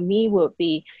comes to me would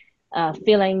be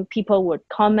feeling people would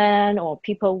comment, or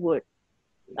people would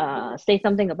say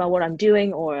something about what I'm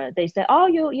doing, or they say, "Oh,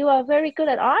 you are very good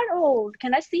at art. Oh,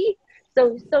 can I see?"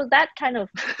 So that kind of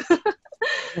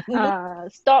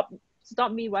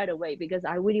stop me right away, because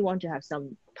I really want to have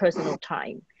some personal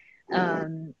time.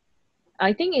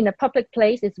 I think in a public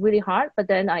place it's really hard, but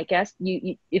then I guess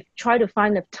you if try to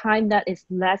find a time that is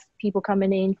less people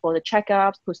coming in for the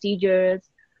checkups, procedures,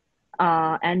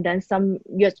 and then some,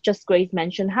 just Grace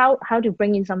mentioned how to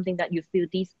bring in something that you feel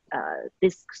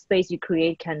this space you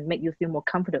create can make you feel more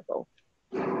comfortable,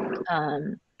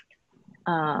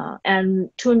 and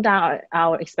tune down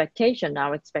our expectation.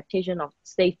 Our expectation of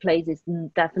safe place is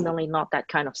definitely not that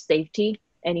kind of safety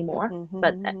anymore,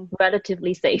 but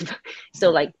relatively safe. So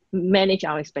like manage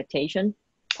our expectation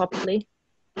properly.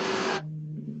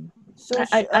 So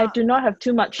I do not have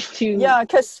too much to. Yeah,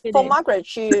 because for Margaret,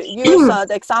 she used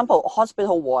the example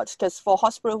hospital wards. Because for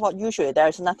hospital ward, usually there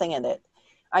is nothing in it.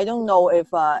 I don't know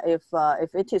if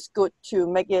it is good to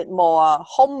make it more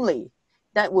homely.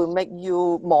 That will make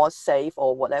you more safe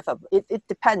or whatever. It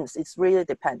depends. It really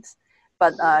depends.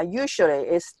 But usually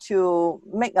it's to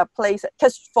make a place,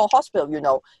 because for hospital, you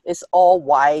know, it's all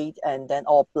white and then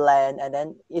all bland, and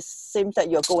then it seems that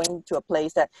you're going to a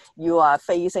place that you are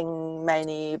facing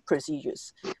many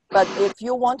procedures. But if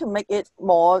you want to make it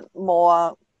more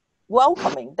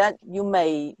welcoming, that you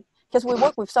may, because we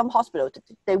work with some hospitals,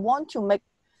 they want to make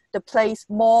the place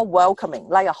more welcoming,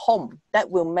 like a home,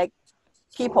 that will make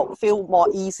people feel more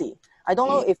easy. I don't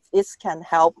know if this can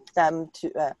help them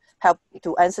to help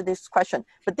to answer this question,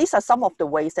 but these are some of the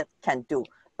ways that can do,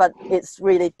 but it's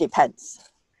really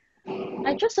depends.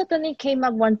 I just suddenly came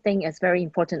up one thing is very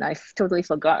important. I've totally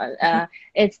forgotten.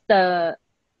 It's the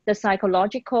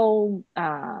psychological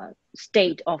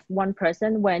state of one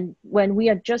person when we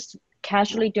are just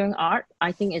casually doing art.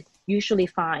 I think it's usually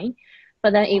fine.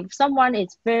 But then if someone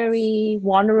is very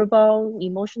vulnerable,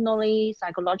 emotionally,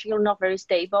 psychologically not very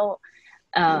stable,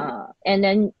 and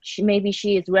then maybe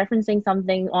she is referencing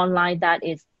something online that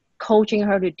is coaching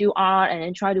her to do art, and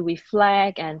then try to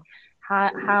reflect and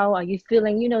how are you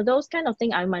feeling, you know, those kind of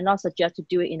things. I might not suggest to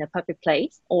do it in a public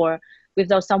place, or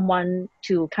without someone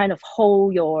to kind of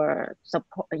hold your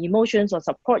emotions or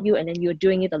support you, and then you're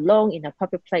doing it alone in a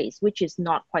public place, which is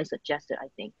not quite suggested, I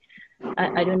think.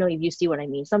 I don't know if you see what I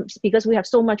mean. Because we have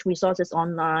so much resources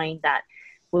online that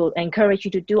will encourage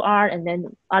you to do art, and then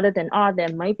other than art,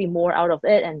 there might be more out of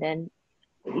it, and then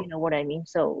you know what I mean.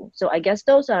 So I guess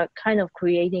those are kind of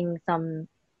creating some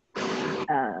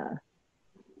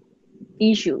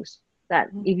issues that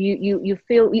if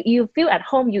you feel at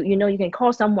home, you know, you can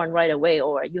call someone right away,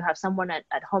 or you have someone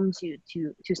at home to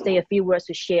say a few words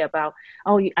to share about,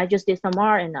 oh, I just did some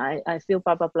art and I feel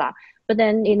blah blah blah. But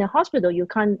then in a hospital, you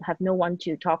can't have no one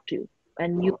to talk to,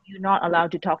 and you're not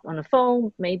allowed to talk on the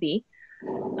phone maybe,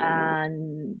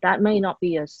 and that may not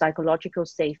be a psychological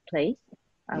safe place,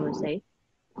 I would say.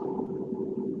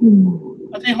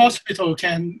 I think hospital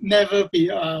can never be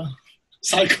a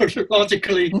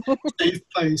psychologically safe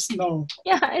place. No.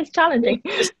 Yeah, it's challenging.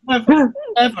 It's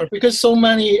never, because so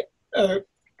many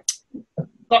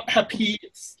not happy.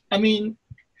 I mean,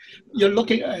 you're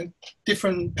looking at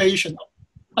different patient.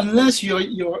 Unless you're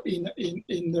in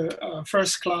the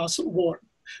first class ward,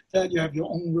 that you have your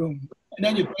own room, and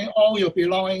then you bring all your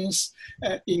belongings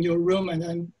in your room, and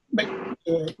then make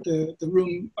the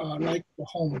room like your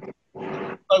home.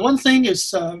 But one thing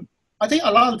is, I think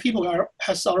a lot of people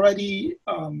has already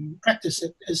practiced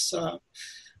it, is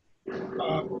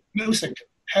music,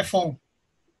 headphone.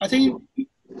 I think if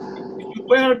you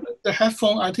wear the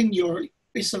headphone, I think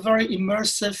it's a very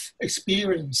immersive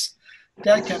experience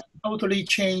that can totally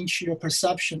change your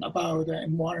perception about the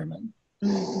environment.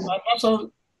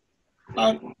 Also,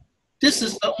 this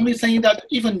is the only thing that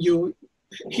even you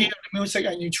hear the music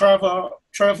and you travel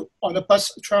on the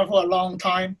bus, travel a long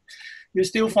time, you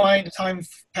still find the time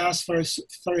pass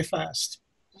very fast.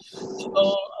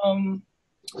 So I'm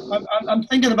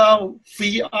thinking about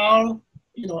VR,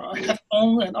 a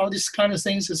headphone and all these kind of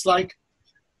things. Is like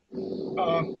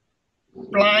blind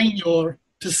your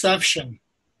perception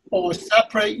or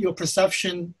separate your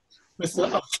perception with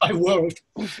the outside world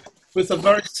with a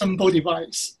very simple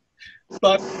device.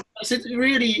 But does it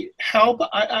really help?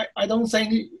 I don't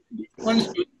think once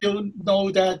you do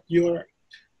know that you're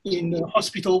in the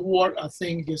hospital ward, I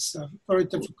think it's very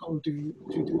difficult to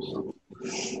do so.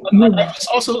 But I must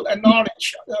also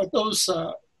acknowledge those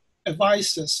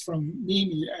advices from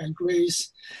Mimi and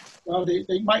Grace. Well,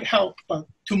 they might help, but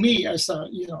to me, as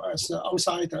as an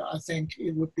outsider, I think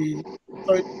it would be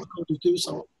very difficult to do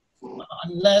so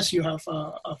unless you have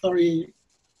a very,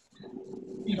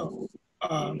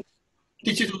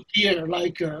 digital gear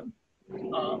like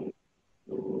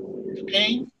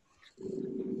game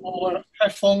or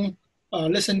headphone,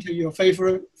 listen to your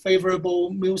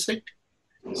favorable music.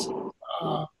 So,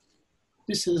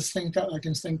 this is thing that I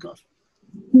can think of.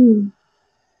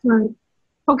 Right.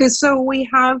 Okay, so we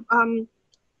have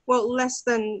less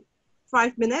than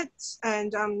 5 minutes,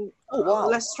 and Oh, wow.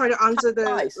 let's try to answer the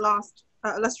Nice. last.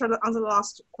 Let's try to answer the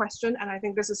last question, and I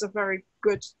think this is a very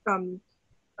good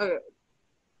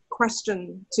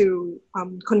question to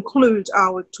conclude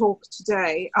our talk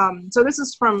today. So this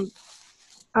is from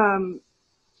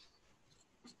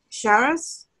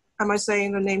Sharas. Am I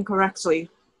saying the name correctly?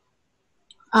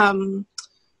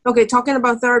 Okay, talking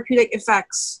about therapeutic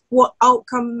effects, what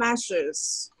outcome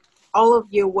measures all of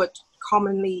you would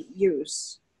commonly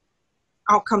use?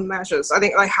 Outcome measures. I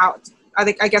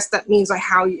guess that means like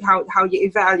how you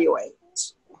evaluate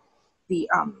the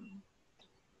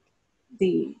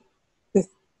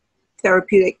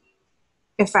therapeutic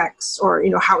effects, or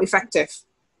how effective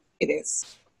it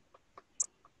is.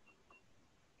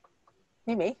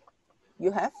 Mimi,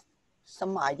 you have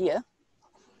some idea?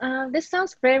 This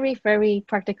sounds very, very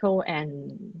practical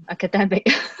and academic.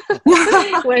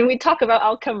 When we talk about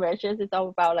outcome measures, it's all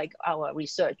about like our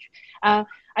research. I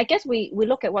guess we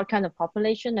look at what kind of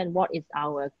population and what is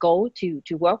our goal to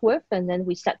work with, and then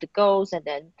we set the goals, and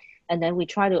then we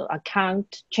try to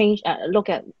look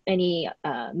at any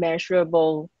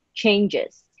measurable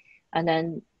changes, and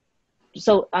then.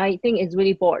 So I think it's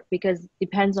really broad because it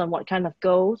depends on what kind of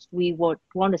goals we would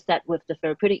want to set with the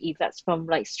therapeutic effects, from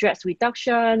like stress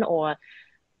reduction, or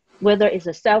whether it's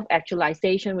a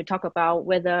self-actualization. We talk about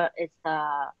whether it's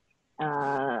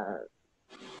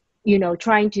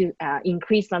trying to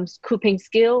increase some coping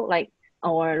skill,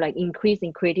 or increase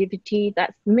in creativity.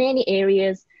 That's many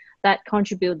areas that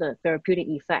contribute the therapeutic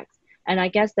effects. And I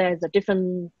guess there's a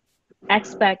different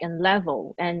aspect and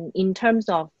level. And in terms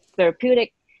of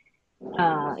therapeutic,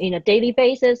 in a daily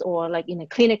basis or like in a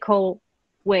clinical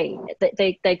way,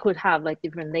 they could have like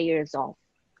different layers of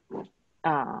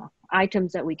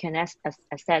items that we can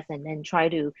assess and then try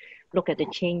to look at the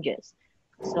changes.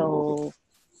 So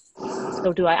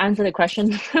do I answer the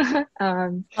question?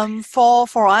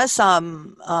 For us,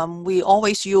 we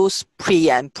always use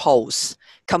pre and post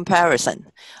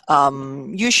comparison.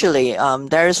 Usually,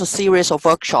 there is a series of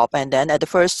workshop, and then at the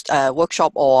first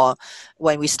workshop, or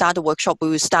when we start the workshop, we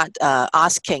will start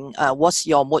asking, "What's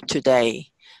your mood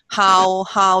today?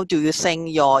 How do you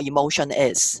think your emotion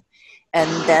is?" And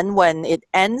then when it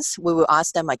ends, we will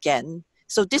ask them again.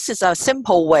 So this is a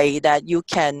simple way that you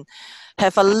can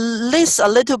have a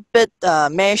little bit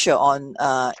measure on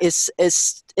is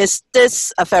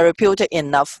this a therapeutic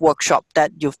enough workshop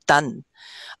that you've done.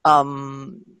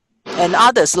 And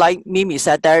others, like Mimi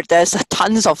said, there's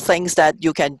tons of things that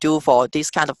you can do for these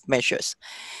kind of measures.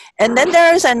 And then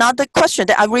there is another question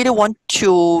that I really want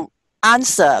to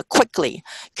answer quickly,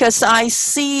 because I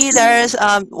see there's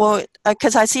attendees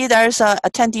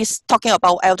talking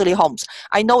about elderly homes.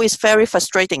 I know it's very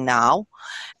frustrating now.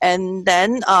 And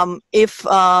then if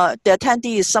the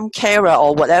attendee is some carer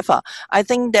or whatever, I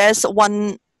think there's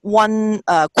one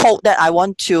quote that I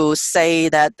want to say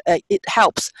that it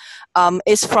helps.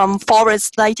 It's from Florence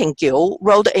Nightingale,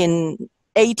 wrote in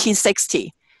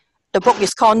 1860. The book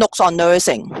is called Notes on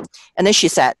Nursing. And then she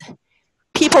said,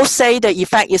 "People say the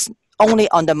effect is only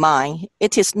on the mind.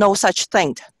 It is no such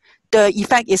thing. The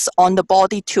effect is on the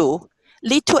body too.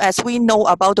 Little as we know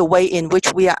about the way in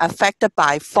which we are affected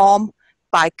by form,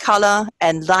 by color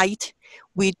and light,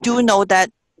 we do know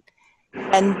that,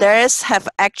 and theirs have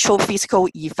actual physical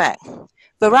effect.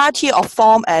 Variety of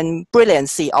form and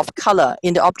brilliancy of color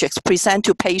in the objects present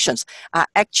to patients are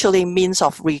actually means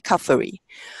of recovery."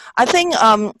 I think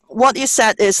what you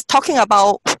said is talking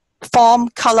about form,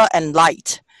 color, and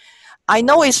light. I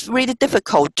know it's really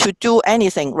difficult to do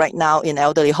anything right now in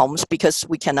elderly homes because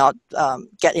we cannot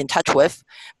get in touch with.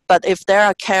 But if there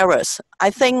are carers, I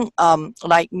think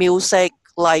like music,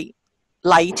 like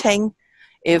lighting,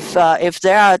 if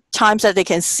there are times that they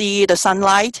can see the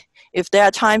sunlight, if there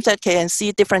are times that they can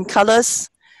see different colors,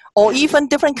 or even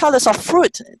different colors of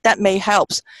fruit, that may help.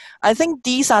 I think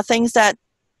these are things that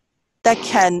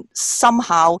can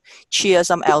somehow cheer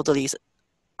some elderlies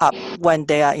up when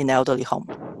they are in elderly home.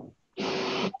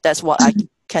 That's what I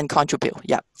can contribute.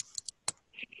 Yeah.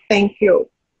 Thank you,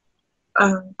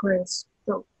 Grace.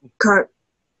 So, Kurt,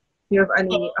 you have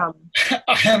any?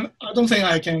 I don't think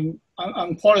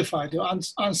I'm qualified to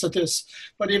answer this.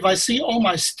 But if I see all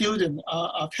my students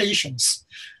are patients,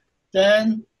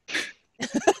 then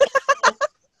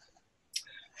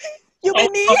You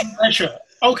mean me?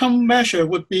 Outcome measure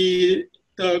would be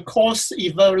the cost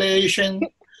evaluation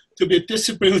to be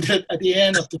distributed at the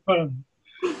end of the term.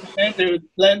 And they would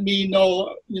let me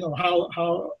know,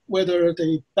 how whether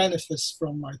they benefit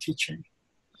from my teaching.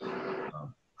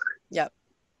 Yeah.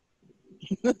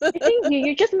 I think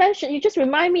you just mentioned, you just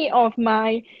remind me of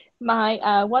my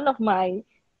one of my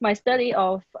study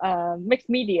of mixed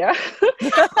media,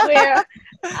 where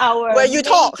our Where you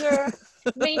talk.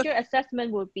 major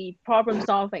assessment would be problem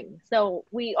solving. So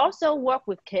we also work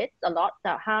with kids a lot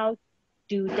about how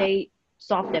do they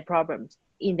solve their problems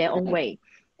in their own way,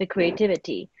 the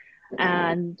creativity.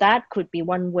 And that could be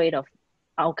one way of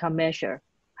outcome measure.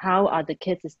 How are the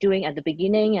kids doing at the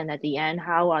beginning and at the end?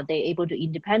 How are they able to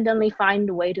independently find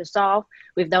a way to solve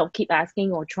without keep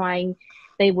asking or trying?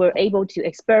 They were able to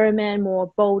experiment,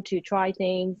 more bold to try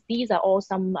things. These are all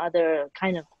some other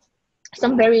kind of,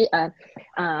 some very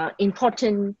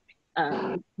important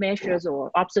measures or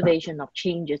observation of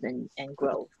changes and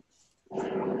growth.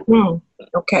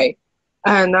 Okay,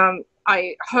 and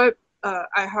I hope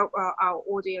our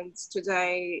audience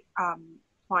today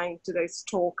find today's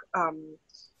talk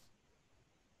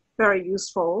very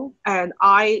useful, and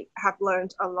I have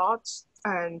learned a lot.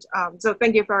 And so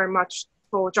thank you very much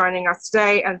for joining us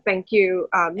today, and thank you,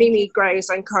 Mimi, Grace,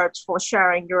 and Kurt, for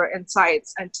sharing your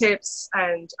insights and tips.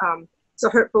 And so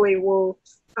hopefully we'll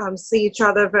see each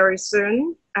other very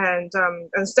soon, and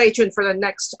stay tuned for the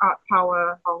next Art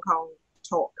Power Hong Kong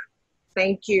talk.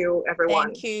 Thank you, everyone.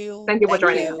 Thank you. Thank you for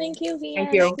joining us. Thank you, Vivienne.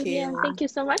 Thank you. Thank you. Thank you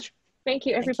so much. Thank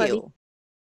you, everybody. Thank you.